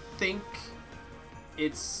don't think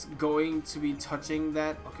it's going to be touching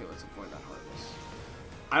that. Okay, let's avoid that hardness.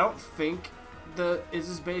 I don't think this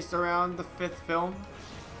is based around the 5th film.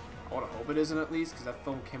 I want to hope it isn't, at least, because that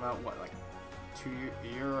film came out, what, like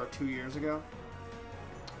a year or 2 years ago?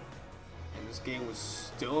 And this game was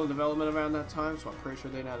still in development around that time, so I'm pretty sure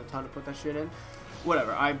they didn't have the time to put that shit in.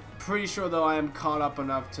 Whatever, I'm pretty sure, though, I am caught up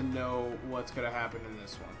enough to know what's going to happen in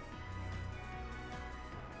this one.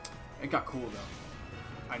 It got cool, though.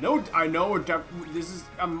 I know this is,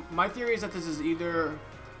 my theory is that this is either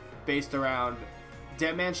based around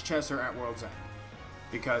Dead Man's Chest or At World's End.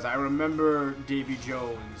 Because I remember Davy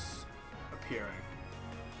Jones appearing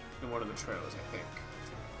in one of the trailers, I think.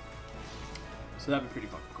 So that'd be pretty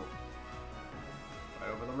fucking cool.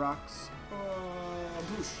 Right over the rocks. Oh,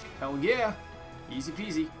 boosh. Hell yeah. Easy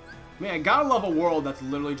peasy. Man, gotta love a world that's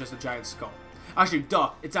literally just a giant skull. Actually,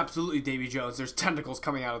 duh. It's absolutely Davy Jones. There's tentacles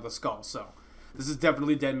coming out of the skull, so this is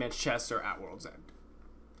definitely Dead Man's Chest or At World's End.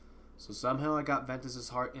 So somehow I got Ventus's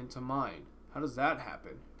heart into mine. How does that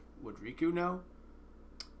happen? Would Riku know?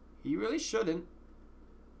 He really shouldn't.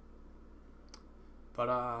 But,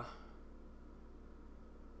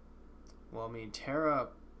 well, I mean, Terra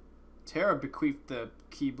bequeathed the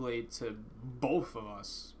Keyblade to both of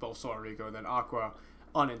us, both Sora and Riku, and then Aqua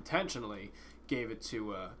unintentionally gave it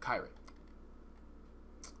to Kyrie.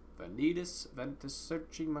 Vanitas, Ventus,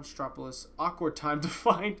 searching Monstropolis, awkward time to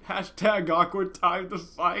find, hashtag awkward time to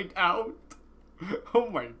find out. Oh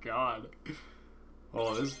my god.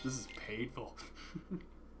 Oh, this is painful.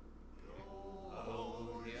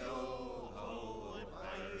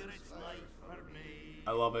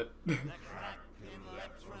 I love it.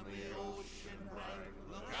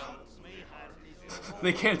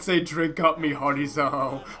 They can't say drink up me hearty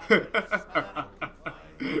so.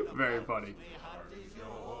 Very funny.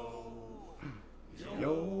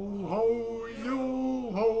 Yo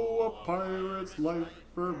ho, a pirate's life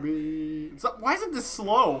for me. Why isn't this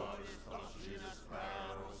slow?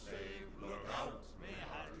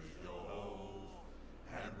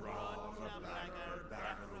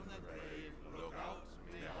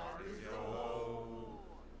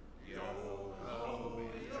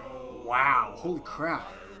 Wow, holy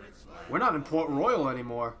crap. We're not in Port Royal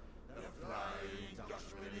anymore.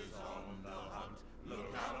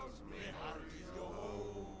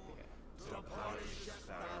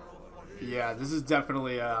 Yeah, this is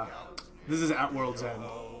definitely this is At World's End.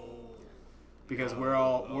 Because we're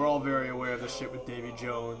all very aware of the shit with Davy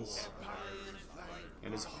Jones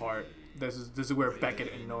and his heart. This is where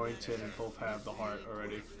Beckett and Norrington both have the heart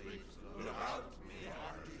already.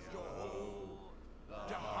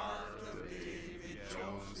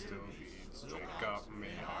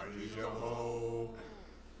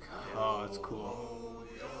 Oh, that's cool.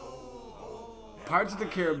 Pirates of the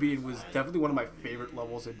Caribbean was definitely one of my favorite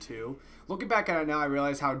levels in 2. Looking back at it now, I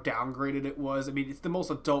realize how downgraded it was. I mean, it's the most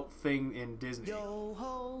adult thing in Disney. Yo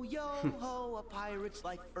ho, a pirate's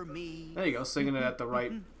life for me. There you go, singing it at the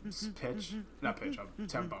right pitch. Not pitch,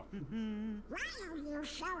 tempo. Why are you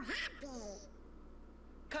so happy?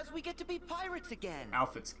 Cause we get to be pirates again.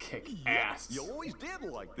 Outfits kick ass. You always did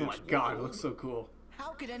like this. Oh my god, it looks so cool.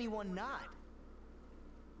 How could anyone not?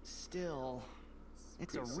 Still,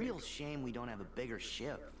 it's a real shame we don't have a bigger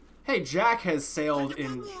ship. Hey, Jack has sailed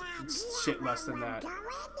in shit less than that.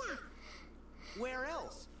 Where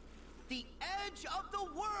else? The edge of the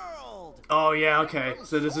world! Oh yeah, okay.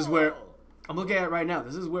 So this is where I'm looking at it right now.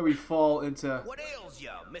 This is where we fall into. What ails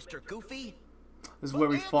ya, Mr. Goofy? This is where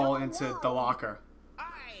we fall into the locker.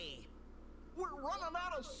 Aye! We're running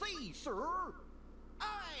out of sea, sir!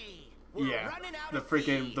 Aye! Yeah, the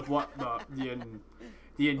freaking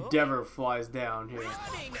The Endeavor flies down here.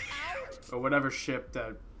 Or whatever ship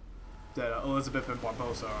that Elizabeth and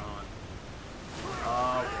Barbosa are on.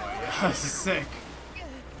 Oh boy, yeah, this is sick.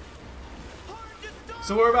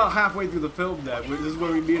 So we're about halfway through the film then. This is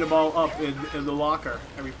where we meet them all up in the locker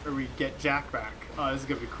and we get Jack back. Oh, this is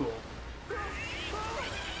gonna be cool.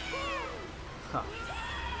 Huh.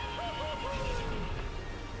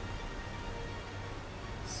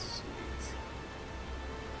 Sweet.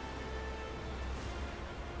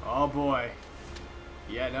 Oh boy.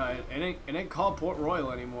 Yeah, no, it ain't called Port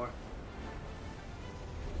Royal anymore.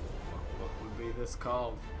 What would be this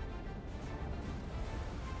called?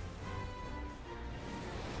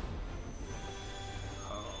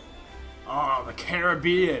 Oh, the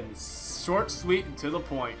Caribbean. Short, sweet, and to the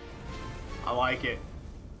point. I like it.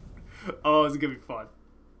 Oh, it's gonna be fun.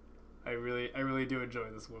 I really do enjoy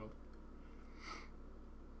this world.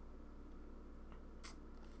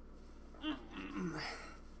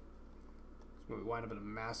 We wind up in a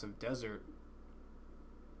massive desert.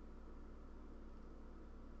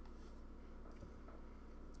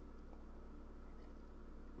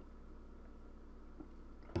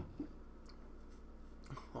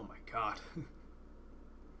 Oh my god.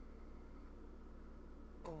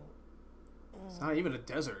 It's not even a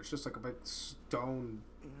desert, it's just like a big stone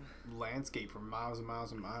landscape for miles and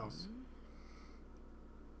miles and miles.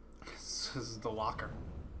 This is the locker.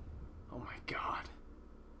 Oh my god.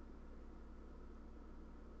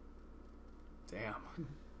 Damn.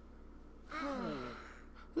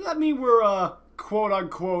 Does that mean we're, quote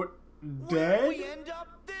unquote, dead? Where we end up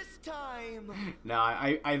this time? Nah,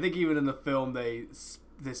 I think even in the film they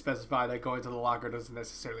specify that going to the locker doesn't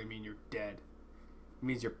necessarily mean you're dead. It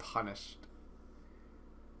means you're punished.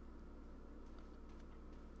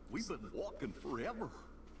 We've been walking forever.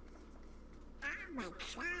 I'm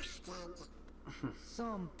exhausted.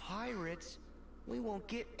 Some pirates. We won't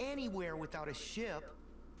get anywhere without a ship.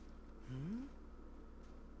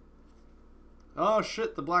 Oh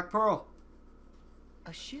shit, the Black Pearl.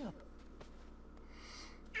 A ship?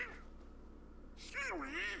 Sora,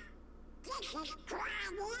 this is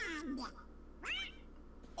grand.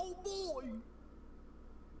 Oh boy!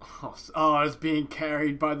 Oh, it's being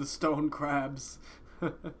carried by the stone crabs.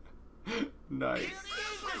 Nice.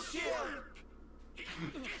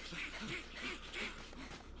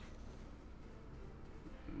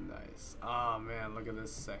 Nice. Oh man, look at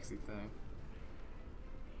this sexy thing.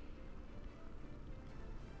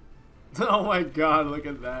 Oh my god, look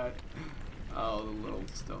at that. Oh, the little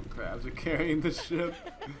stone crabs are carrying the ship.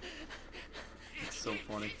 It's so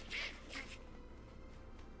funny.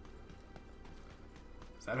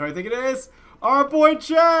 Is that who I think it is? Our boy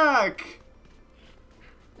Jack!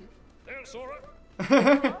 There, Sora.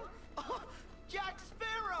 Jack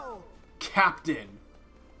Sparrow! Captain.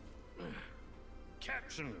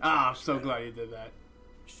 Captain. Ah, I'm so glad you did that.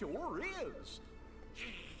 Sure is.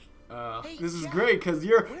 Hey, This is Jack, great because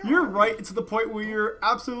you're right to the point where you're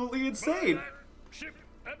absolutely insane. Ship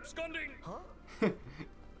absconding. Huh?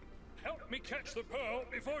 Help me catch the pearl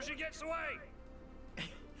before she gets away.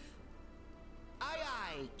 Aye,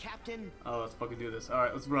 aye, Captain. Oh, let's fucking do this. All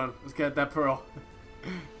right, let's run. Let's get that pearl.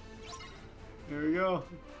 Here we go.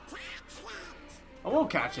 I won't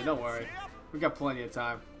catch it. Don't worry. We got plenty of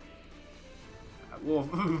time. Well,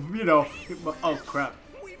 you know. Oh crap.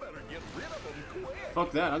 We better get rid of them quick.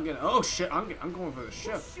 Fuck that. I'm getting. Oh shit. I'm going for the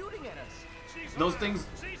ship. Shooting at us.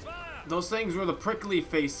 Those things were the prickly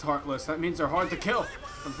face heartless. That means they're hard to kill.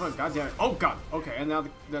 God damn it. Oh god. Okay, and now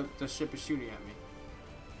the ship is shooting at me.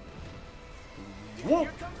 Whoa.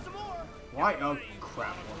 Here comes some more. Why? Oh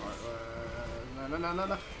crap.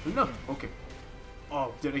 No. Okay.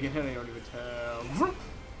 Oh, did I get hit? I don't even tell.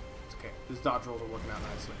 It's okay. This dodge rolls are working out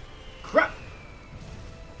nicely. Crap.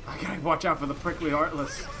 I gotta watch out for the prickly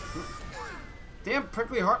heartless. Damn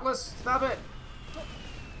prickly heartless. Stop it.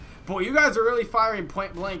 Boy, you guys are really firing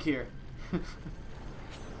point blank here.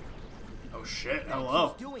 Oh shit.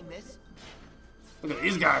 Hello. Doing this. Look at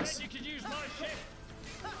these guys.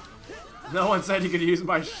 No one said you could use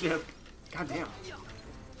my ship. God damn.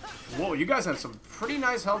 Whoa, you guys have some pretty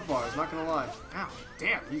nice health bars, not gonna lie. Ow,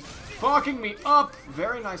 damn, he's fucking me up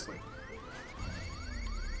very nicely.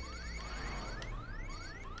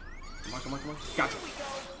 Come on. Gotcha.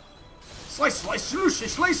 Slice,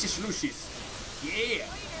 shlooshies. Yeah.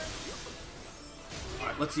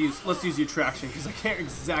 Alright, let's use the attraction, because I can't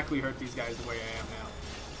exactly hurt these guys the way I am now.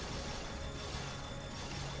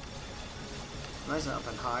 Nice and up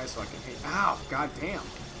and high so I can hit. Ow, god damn.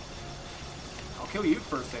 I'll kill you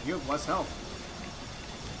first then, you have less health.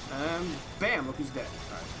 And bam, look who's dead.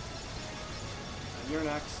 Alright. You're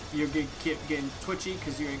next. You're getting twitchy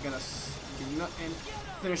because you ain't gonna do nothing.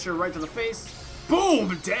 Finish her right to the face.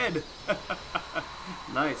 Boom! Dead!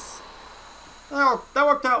 Nice. Oh, that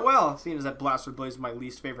worked out well, seeing as that Blaster Blade is my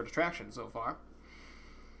least favorite attraction so far.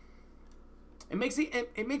 It makes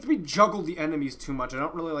me juggle the enemies too much. I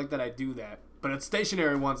don't really like that I do that. But it's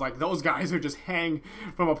stationary ones, like those guys who just hang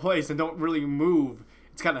from a place and don't really move.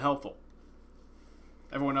 It's kind of helpful.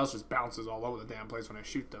 Everyone else just bounces all over the damn place when I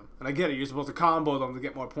shoot them. And I get it, you're supposed to combo them to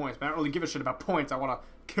get more points, but I don't really give a shit about points. I want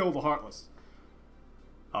to kill the Heartless.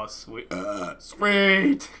 Oh, sweet.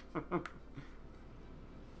 Sweet!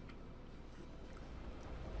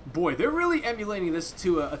 Boy, they're really emulating this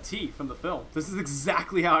to a T from the film. This is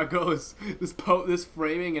exactly how it goes. This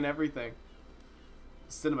framing and everything.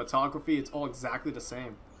 Cinematography, it's all exactly the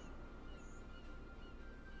same.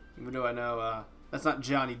 Even though I know that's not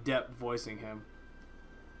Johnny Depp voicing him.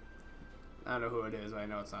 I don't know who it is, but I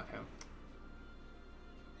know it's not him.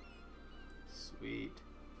 Sweet.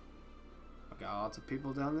 I got lots of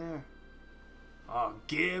people down there. Oh,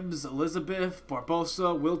 Gibbs, Elizabeth,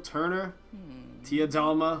 Barbosa, Will Turner, Tia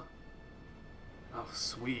Dalma. Oh,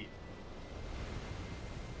 sweet.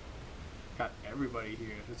 Got everybody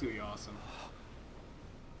here. This is gonna be awesome.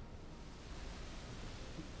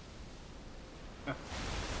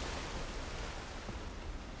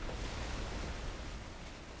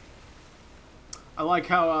 I like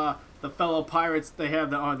how the fellow pirates they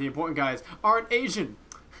have that are the important guys aren't Asian,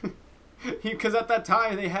 because at that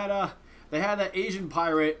time they had an Asian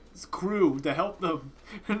pirate's crew to help them,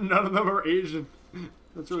 and none of them are Asian.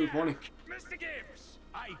 That's really funny. Mr. Gibbs!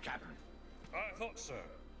 Aye, Captain. I thought so.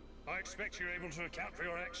 I expect you're able to account for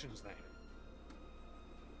your actions then.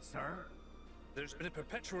 Sir? There's been a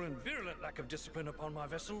perpetual and virulent lack of discipline upon my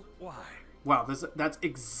vessel. Why? Wow, that's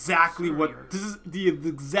exactly Sir, what this is. The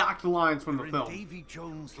exact lines from the in film. Davy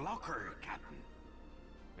Jones' locker, Captain.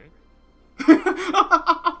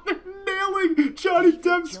 Nailing Johnny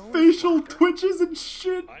Depp's facial twitches and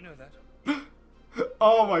shit. I know that.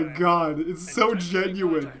 Oh my god, it's so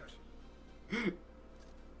genuine.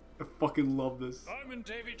 I fucking love this. I'm in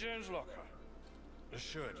Davy Jones' locker.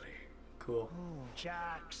 Assuredly. Cool.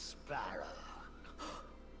 Jack Sparrow.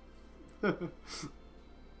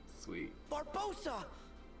 Sweet. Barbosa!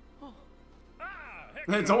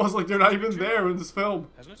 It's almost like they're not even there in this film.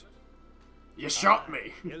 Hasn't it? You shot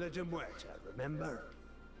me. Illa de Muerta, remember?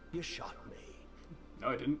 You shot me. No,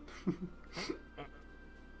 I didn't.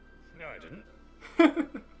 No, I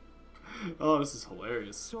didn't. Oh, this is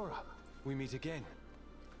hilarious. Sora, we meet again.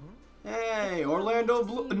 Hey, Orlando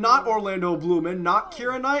Bloom, not Orlando Bloom, not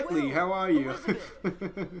Keira Knightley. How are you?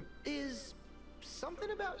 Is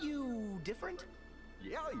something about you different?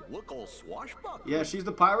 Yeah, you look all swashbuckling. Yeah, she's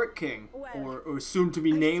the Pirate King, or soon to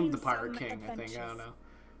be named the Pirate King. I think. I don't know.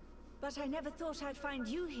 But I never thought I'd find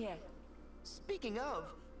you here. Speaking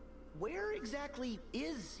of, where exactly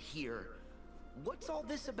is here? What's all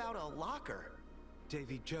this about a locker?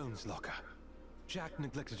 Davy Jones' locker. Jack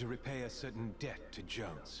neglected to repay a certain debt to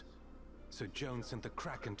Jones. So Jones sent the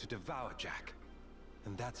Kraken to devour Jack.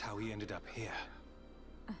 And that's how he ended up here.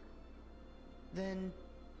 Then,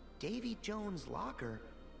 Davy Jones' locker?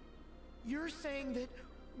 You're saying that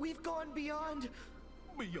we've gone beyond...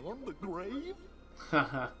 Beyond the grave?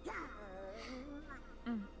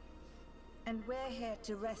 And we're here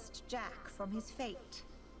to wrest Jack from his fate.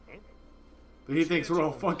 But he thinks we're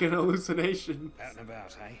all fucking hallucinations. Out and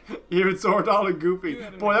about, eh? Even Sordal and Goofy.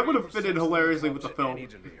 Boy, that would have fit in hilariously with the film.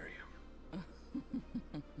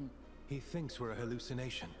 He thinks we're a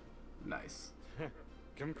hallucination. Nice.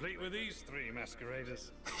 Complete with these three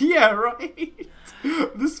masqueraders. Yeah, right?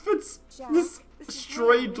 This fits. Jack, This this is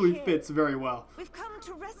strangely why we're fits very well. We've come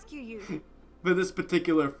to rescue you. But this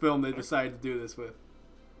particular film they decided to do this with.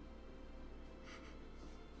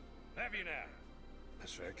 Have you now?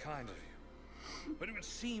 That's very kind of you. But it would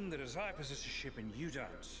seem that as I possess a ship and you don't,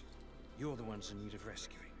 you're the ones in need of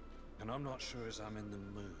rescuing. And I'm not sure as I'm in the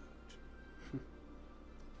mood.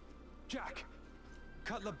 Jack!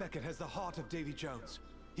 Cutler Beckett has the heart of Davy Jones.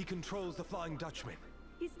 He controls the Flying Dutchman.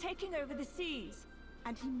 He's taking over the seas.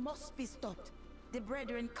 And he must be stopped. The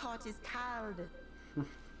brethren caught is cowed.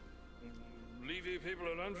 Leave you people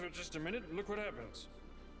alone for just a minute and look what happens.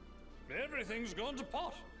 Everything's gone to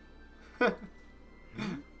pot.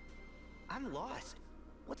 I'm lost.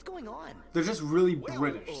 What's going on? They're just really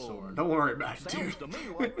British, Sora. Don't worry about it, dude. Sounds to me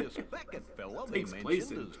like this Beckett fella they Takes place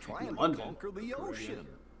mentioned in is trying to London. conquer the ocean.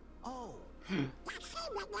 Oh. That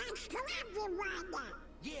seemed belongs to everyone.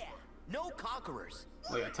 Yeah, no conquerors.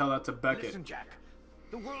 Oh yeah, tell that to Beckett. Listen, Jack.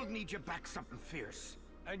 The world needs you back something fierce.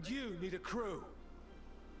 And you need a crew.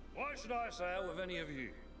 Why should I sail with any of you?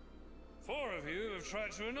 4 of you have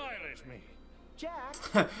tried to annihilate me. Jack,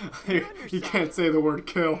 you can't say the word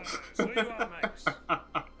kill. So you are, mates.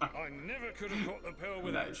 I never could have caught the pill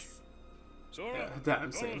without you. Sora,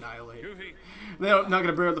 Damn, say annihilate. Goofy. They're not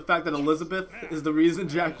gonna bear up the fact that Elizabeth is the reason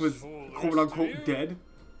Jack was quote unquote dead.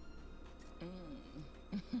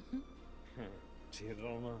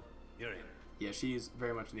 Teodora, you're in. Yeah, she's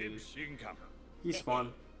very much needed. You can come. He's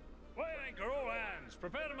fun. Weigh anchor, all hands.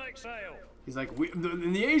 Prepare to make sail. He's like,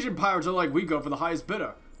 and the Asian pirates are like, we go for the highest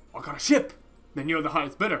bidder. I got a ship. Then you're the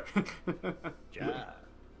highest bidder. Jack,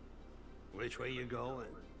 which way you going,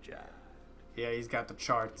 Jack? Yeah, he's got the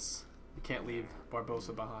charts. You can't leave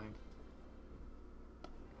Barbossa behind.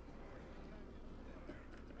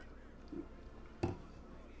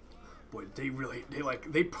 Boy,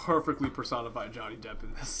 they perfectly personify Johnny Depp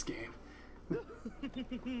in this game.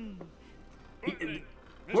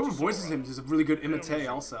 Whoever voices him is a really good imite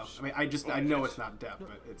also. I mean, I know it's not Depp,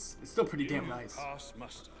 but it's still pretty damn nice. Pass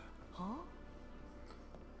muster. Huh?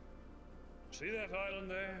 See that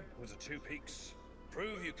island there with the 2 peaks?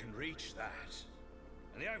 Prove you can reach that.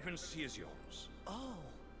 And the open sea is yours. Oh.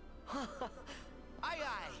 Aye,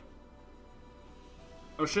 aye.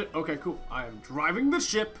 Oh shit, okay, cool. I am driving the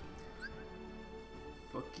ship.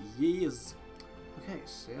 Fuck yes. Okay,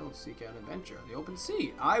 sail and seek out adventure. The open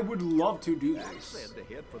sea. I would love to do Jack this. said to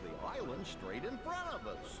head for the island straight in front of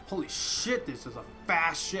us. Holy shit, this is a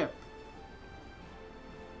fast ship.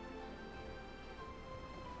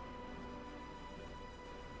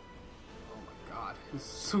 Oh my god. This is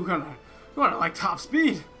so gonna like top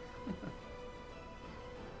speed.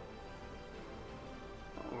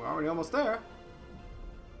 Oh, we're already almost there.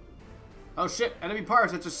 Oh shit, enemy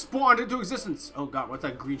pirates that just spawned into existence. Oh god, what's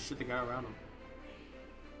that green shit they got around them?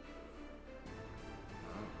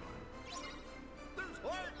 There's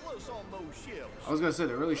heartless on those ships. I was gonna say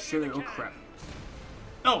they're really shitty. Oh crap.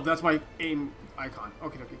 Oh, that's my aim icon.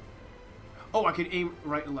 Okay, okay. Oh, I can aim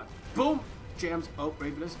right and left. Boom! Jams. Oh,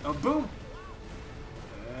 ready for this. Oh, boom!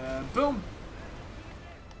 Boom!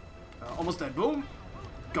 Almost dead. Boom!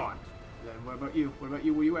 Gone. Then what about you? What about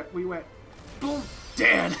you? Where you at? Where you at? Boom!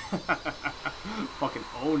 Dead! Fucking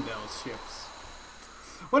own those ships.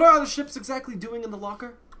 What are the ships exactly doing in the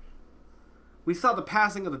locker? We saw the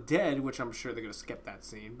passing of the dead, which I'm sure they're gonna skip that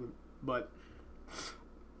scene, but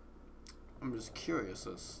I'm just curious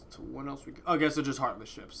as to what else we. I guess they're just Heartless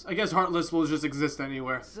ships. I guess Heartless will just exist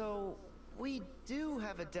anywhere. So, we do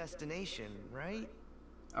have a destination, right?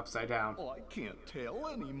 Upside down. Oh, I can't tell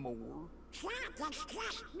anymore. Jack is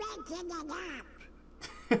just making it up.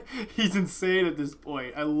 He's insane at this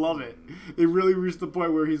point. I love it. They really reached the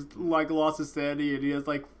point where he's like lost his sanity and he has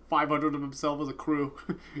like 500 of himself as a crew.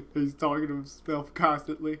 He's talking to himself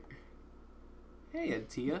constantly. Hey,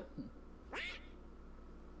 Antia.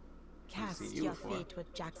 Cast your fate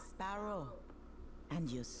with Jack Sparrow, and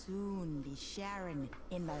you'll soon be sharing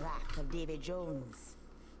in the wrath of Davy Jones.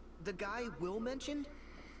 The guy Will mentioned?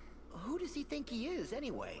 Who does he think he is,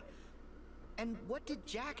 anyway? And what did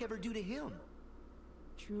Jack ever do to him?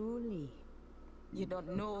 Truly, you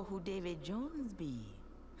don't know who David Jones be,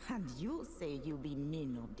 and you say you be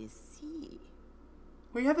men of the sea.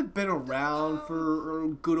 We haven't been around for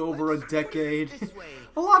good over a decade.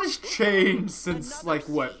 A lot has changed since, like,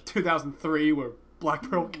 what, 2003, where Black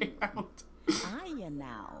Pearl came out? Are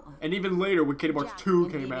now? And even later, when Kingdom Hearts 2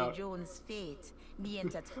 came out. Jones' fate be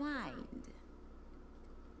intertwined.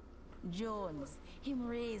 Jones, him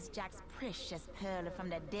raise Jack's precious pearl from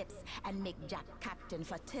the depths and make Jack captain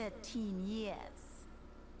for 13 years.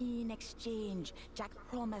 In exchange, Jack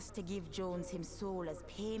promised to give Jones him soul as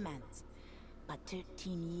payment. But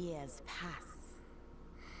 13 years pass,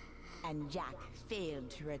 and Jack failed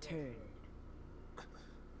to return.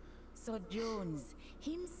 So Jones,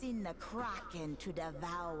 him send the Kraken to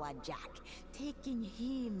devour Jack, taking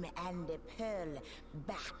him and the pearl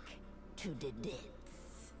back to the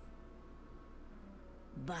depths.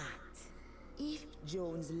 But if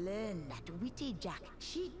Jones learn that witty Jack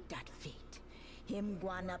cheat that fate, him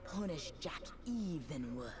gonna punish Jack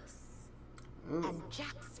even worse. And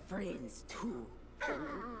Jack's friends too. Are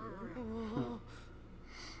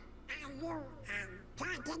you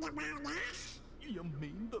talking about us? You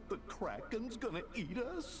mean that the Kraken's gonna eat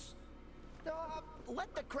us?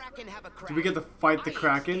 Let the Kraken have a crack. Do we get to fight the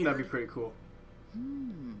Kraken? That'd be pretty cool.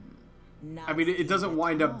 I mean, it doesn't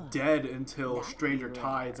wind up dead until Stranger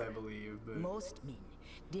Tides, I believe. But most men,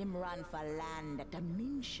 them run for land at the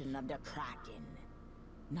mention of the Kraken.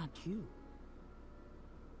 Not you.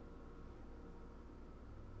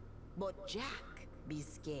 But Jack be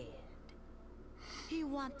scared. He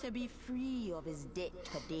want to be free of his debt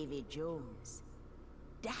to Davy Jones.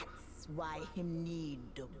 That's why him need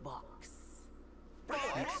the box.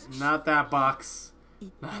 Not that box.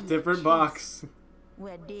 Not different box.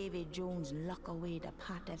 Where David Jones locked away the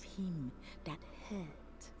part of him that hurt.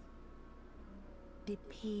 The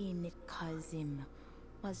pain it caused him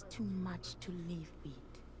was too much to live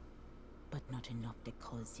with, but not enough to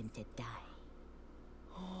cause him to die.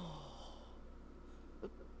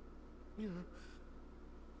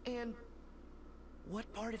 And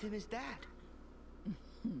what part of him is that?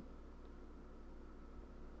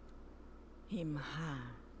 Him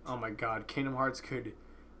heart. Oh my god, Kingdom Hearts could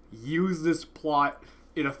use this plot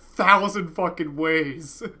in 1,000 fucking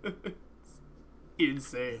ways. It's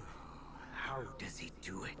insane. How does he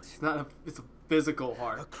do it? It's not it's a physical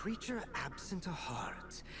heart. A creature absent a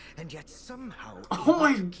heart, and yet somehow. Oh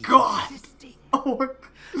my god! Oh my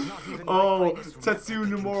Oh, Tetsuya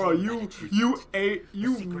Nomura,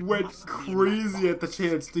 you went crazy at the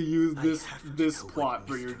chance to use this plot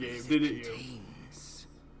for your game, didn't you?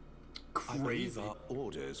 I believe our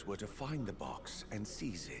orders were to find the box and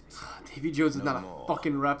seize it. Davy Jones is not a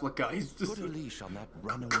fucking replica. He's just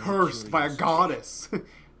cursed by a goddess.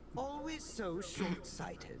 Always so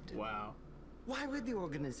short-sighted. Wow. Why would the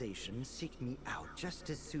organization seek me out just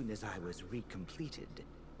as soon as I was recompleted?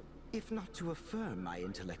 If not to affirm my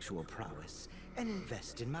intellectual prowess and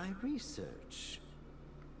invest in my research.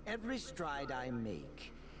 Every stride I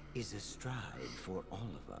make is a stride for all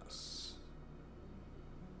of us.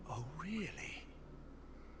 Oh, really?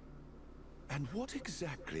 And what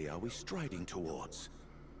exactly are we striding towards?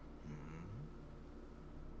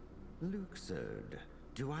 Luxord,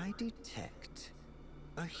 do I detect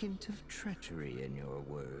a hint of treachery in your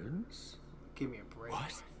words? Give me a break.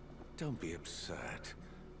 What? Don't be absurd.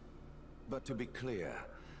 But to be clear,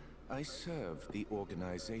 I serve the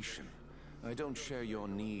organization. I don't share your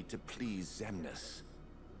need to please Xemnas.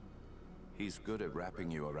 He's good at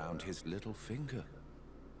wrapping you around his little finger.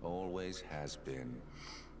 Always has been.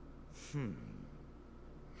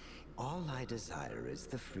 All I desire is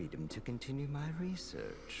the freedom to continue my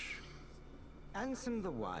research. Ansem the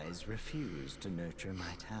Wise refused to nurture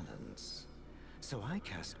my talents, so I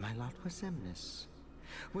cast my lot with Xemnas.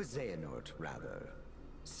 With Xehanort, rather.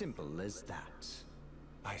 Simple as that.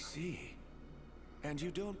 I see. And you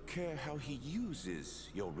don't care how he uses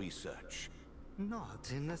your research?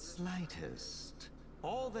 Not in the slightest.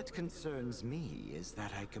 All that concerns me is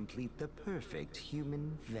that I complete the perfect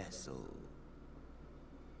human vessel.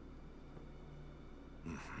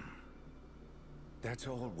 That's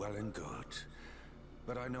all well and good.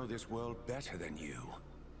 But I know this world better than you.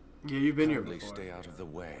 Yeah, you've been here Kindly before. stay out of the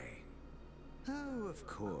way. Oh, of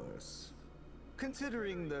course.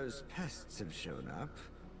 Considering those pests have shown up,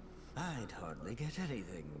 I'd hardly get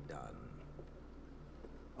anything done.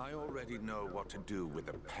 I already know what to do with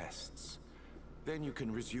the pests. Then you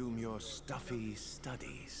can resume your stuffy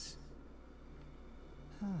studies.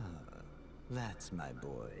 That's my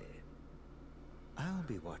boy. I'll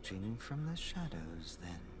be watching from the shadows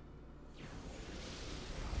then.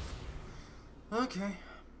 Okay.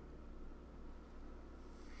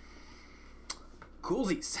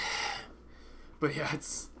 Coolsies. But yeah,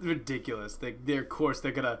 it's ridiculous. Of course,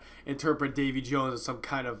 they're gonna interpret Davy Jones as some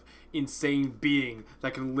kind of insane being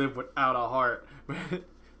that can live without a heart.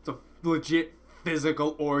 It's a legit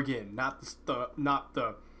physical organ, not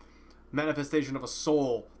the manifestation of a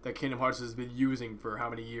soul that Kingdom Hearts has been using for how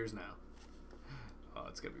many years now. Oh,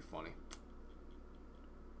 it's gonna be funny.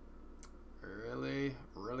 Really,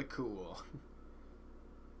 really cool.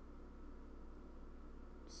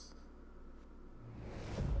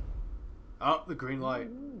 Oh, the green light.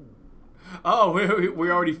 Oh, we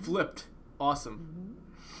already flipped. Awesome.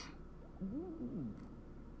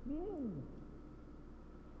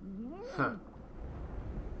 Huh.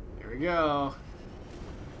 Here we go.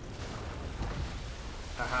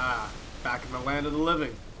 Haha. Back in the land of the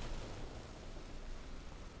living.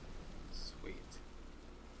 Sweet.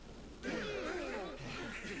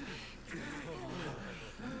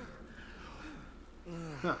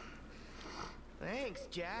 Huh. Thanks,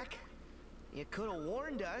 Jack. You could have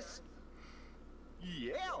warned us.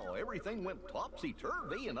 Yeah, everything went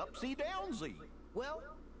topsy-turvy and upsy-downsy. Well,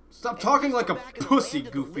 Stop talking like a pussy,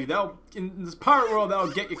 Goofy. In this pirate world,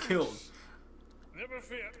 that'll get you killed. Never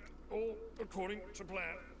fear. All according to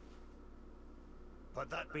plan. But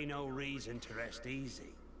that be no reason to rest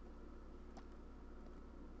easy.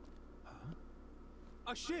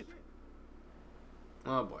 A ship!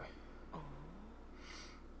 Oh boy.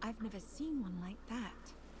 I've never seen one like that.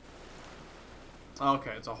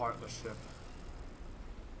 Okay, it's a heartless ship.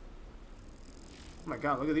 Oh my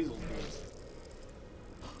god, look at these little dudes.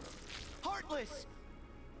 Heartless!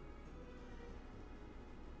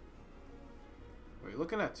 What are you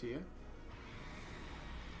looking at, Tia?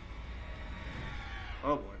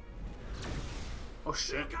 Oh boy. Oh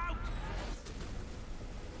shit.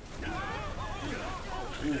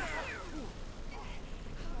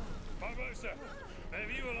 Barbosa,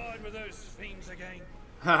 have you allied with those fiends again?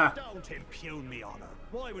 Don't impugn me honor.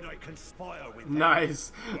 Why would I conspire with them?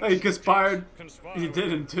 Nice. He conspired. He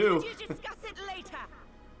didn't too. Did you discuss it later?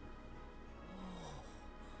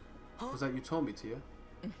 Was that you told me, Tia?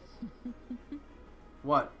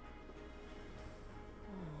 What?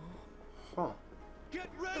 Huh. Get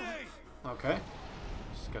ready! Okay.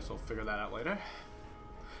 Just guess we'll figure that out later.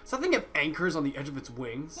 Does that thing have anchors on the edge of its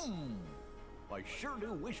wings? I sure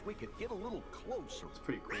do wish we could get a little closer. It's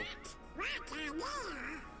pretty cool. What idea?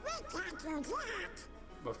 We can't do that.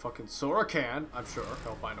 But fucking Sora can, I'm sure.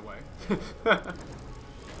 He'll find a way. Look at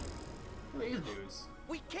these dudes.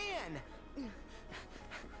 We can!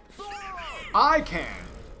 I can!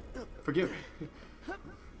 Forgive me.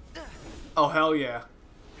 Oh, hell yeah.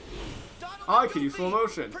 Donald I and can use Goofy, slow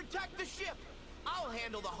motion. Protect the ship! I'll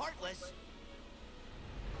handle the Heartless.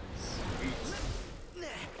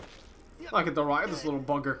 I get to ride this little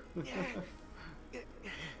bugger.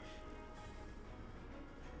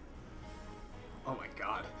 Oh my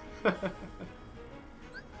god.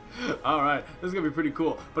 Alright, this is gonna be pretty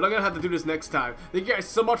cool. But I'm gonna have to do this next time. Thank you guys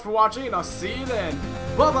so much for watching, and I'll see you then.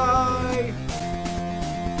 Bye-bye!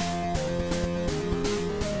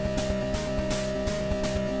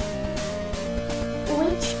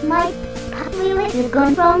 Which mic popular is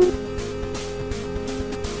gone from?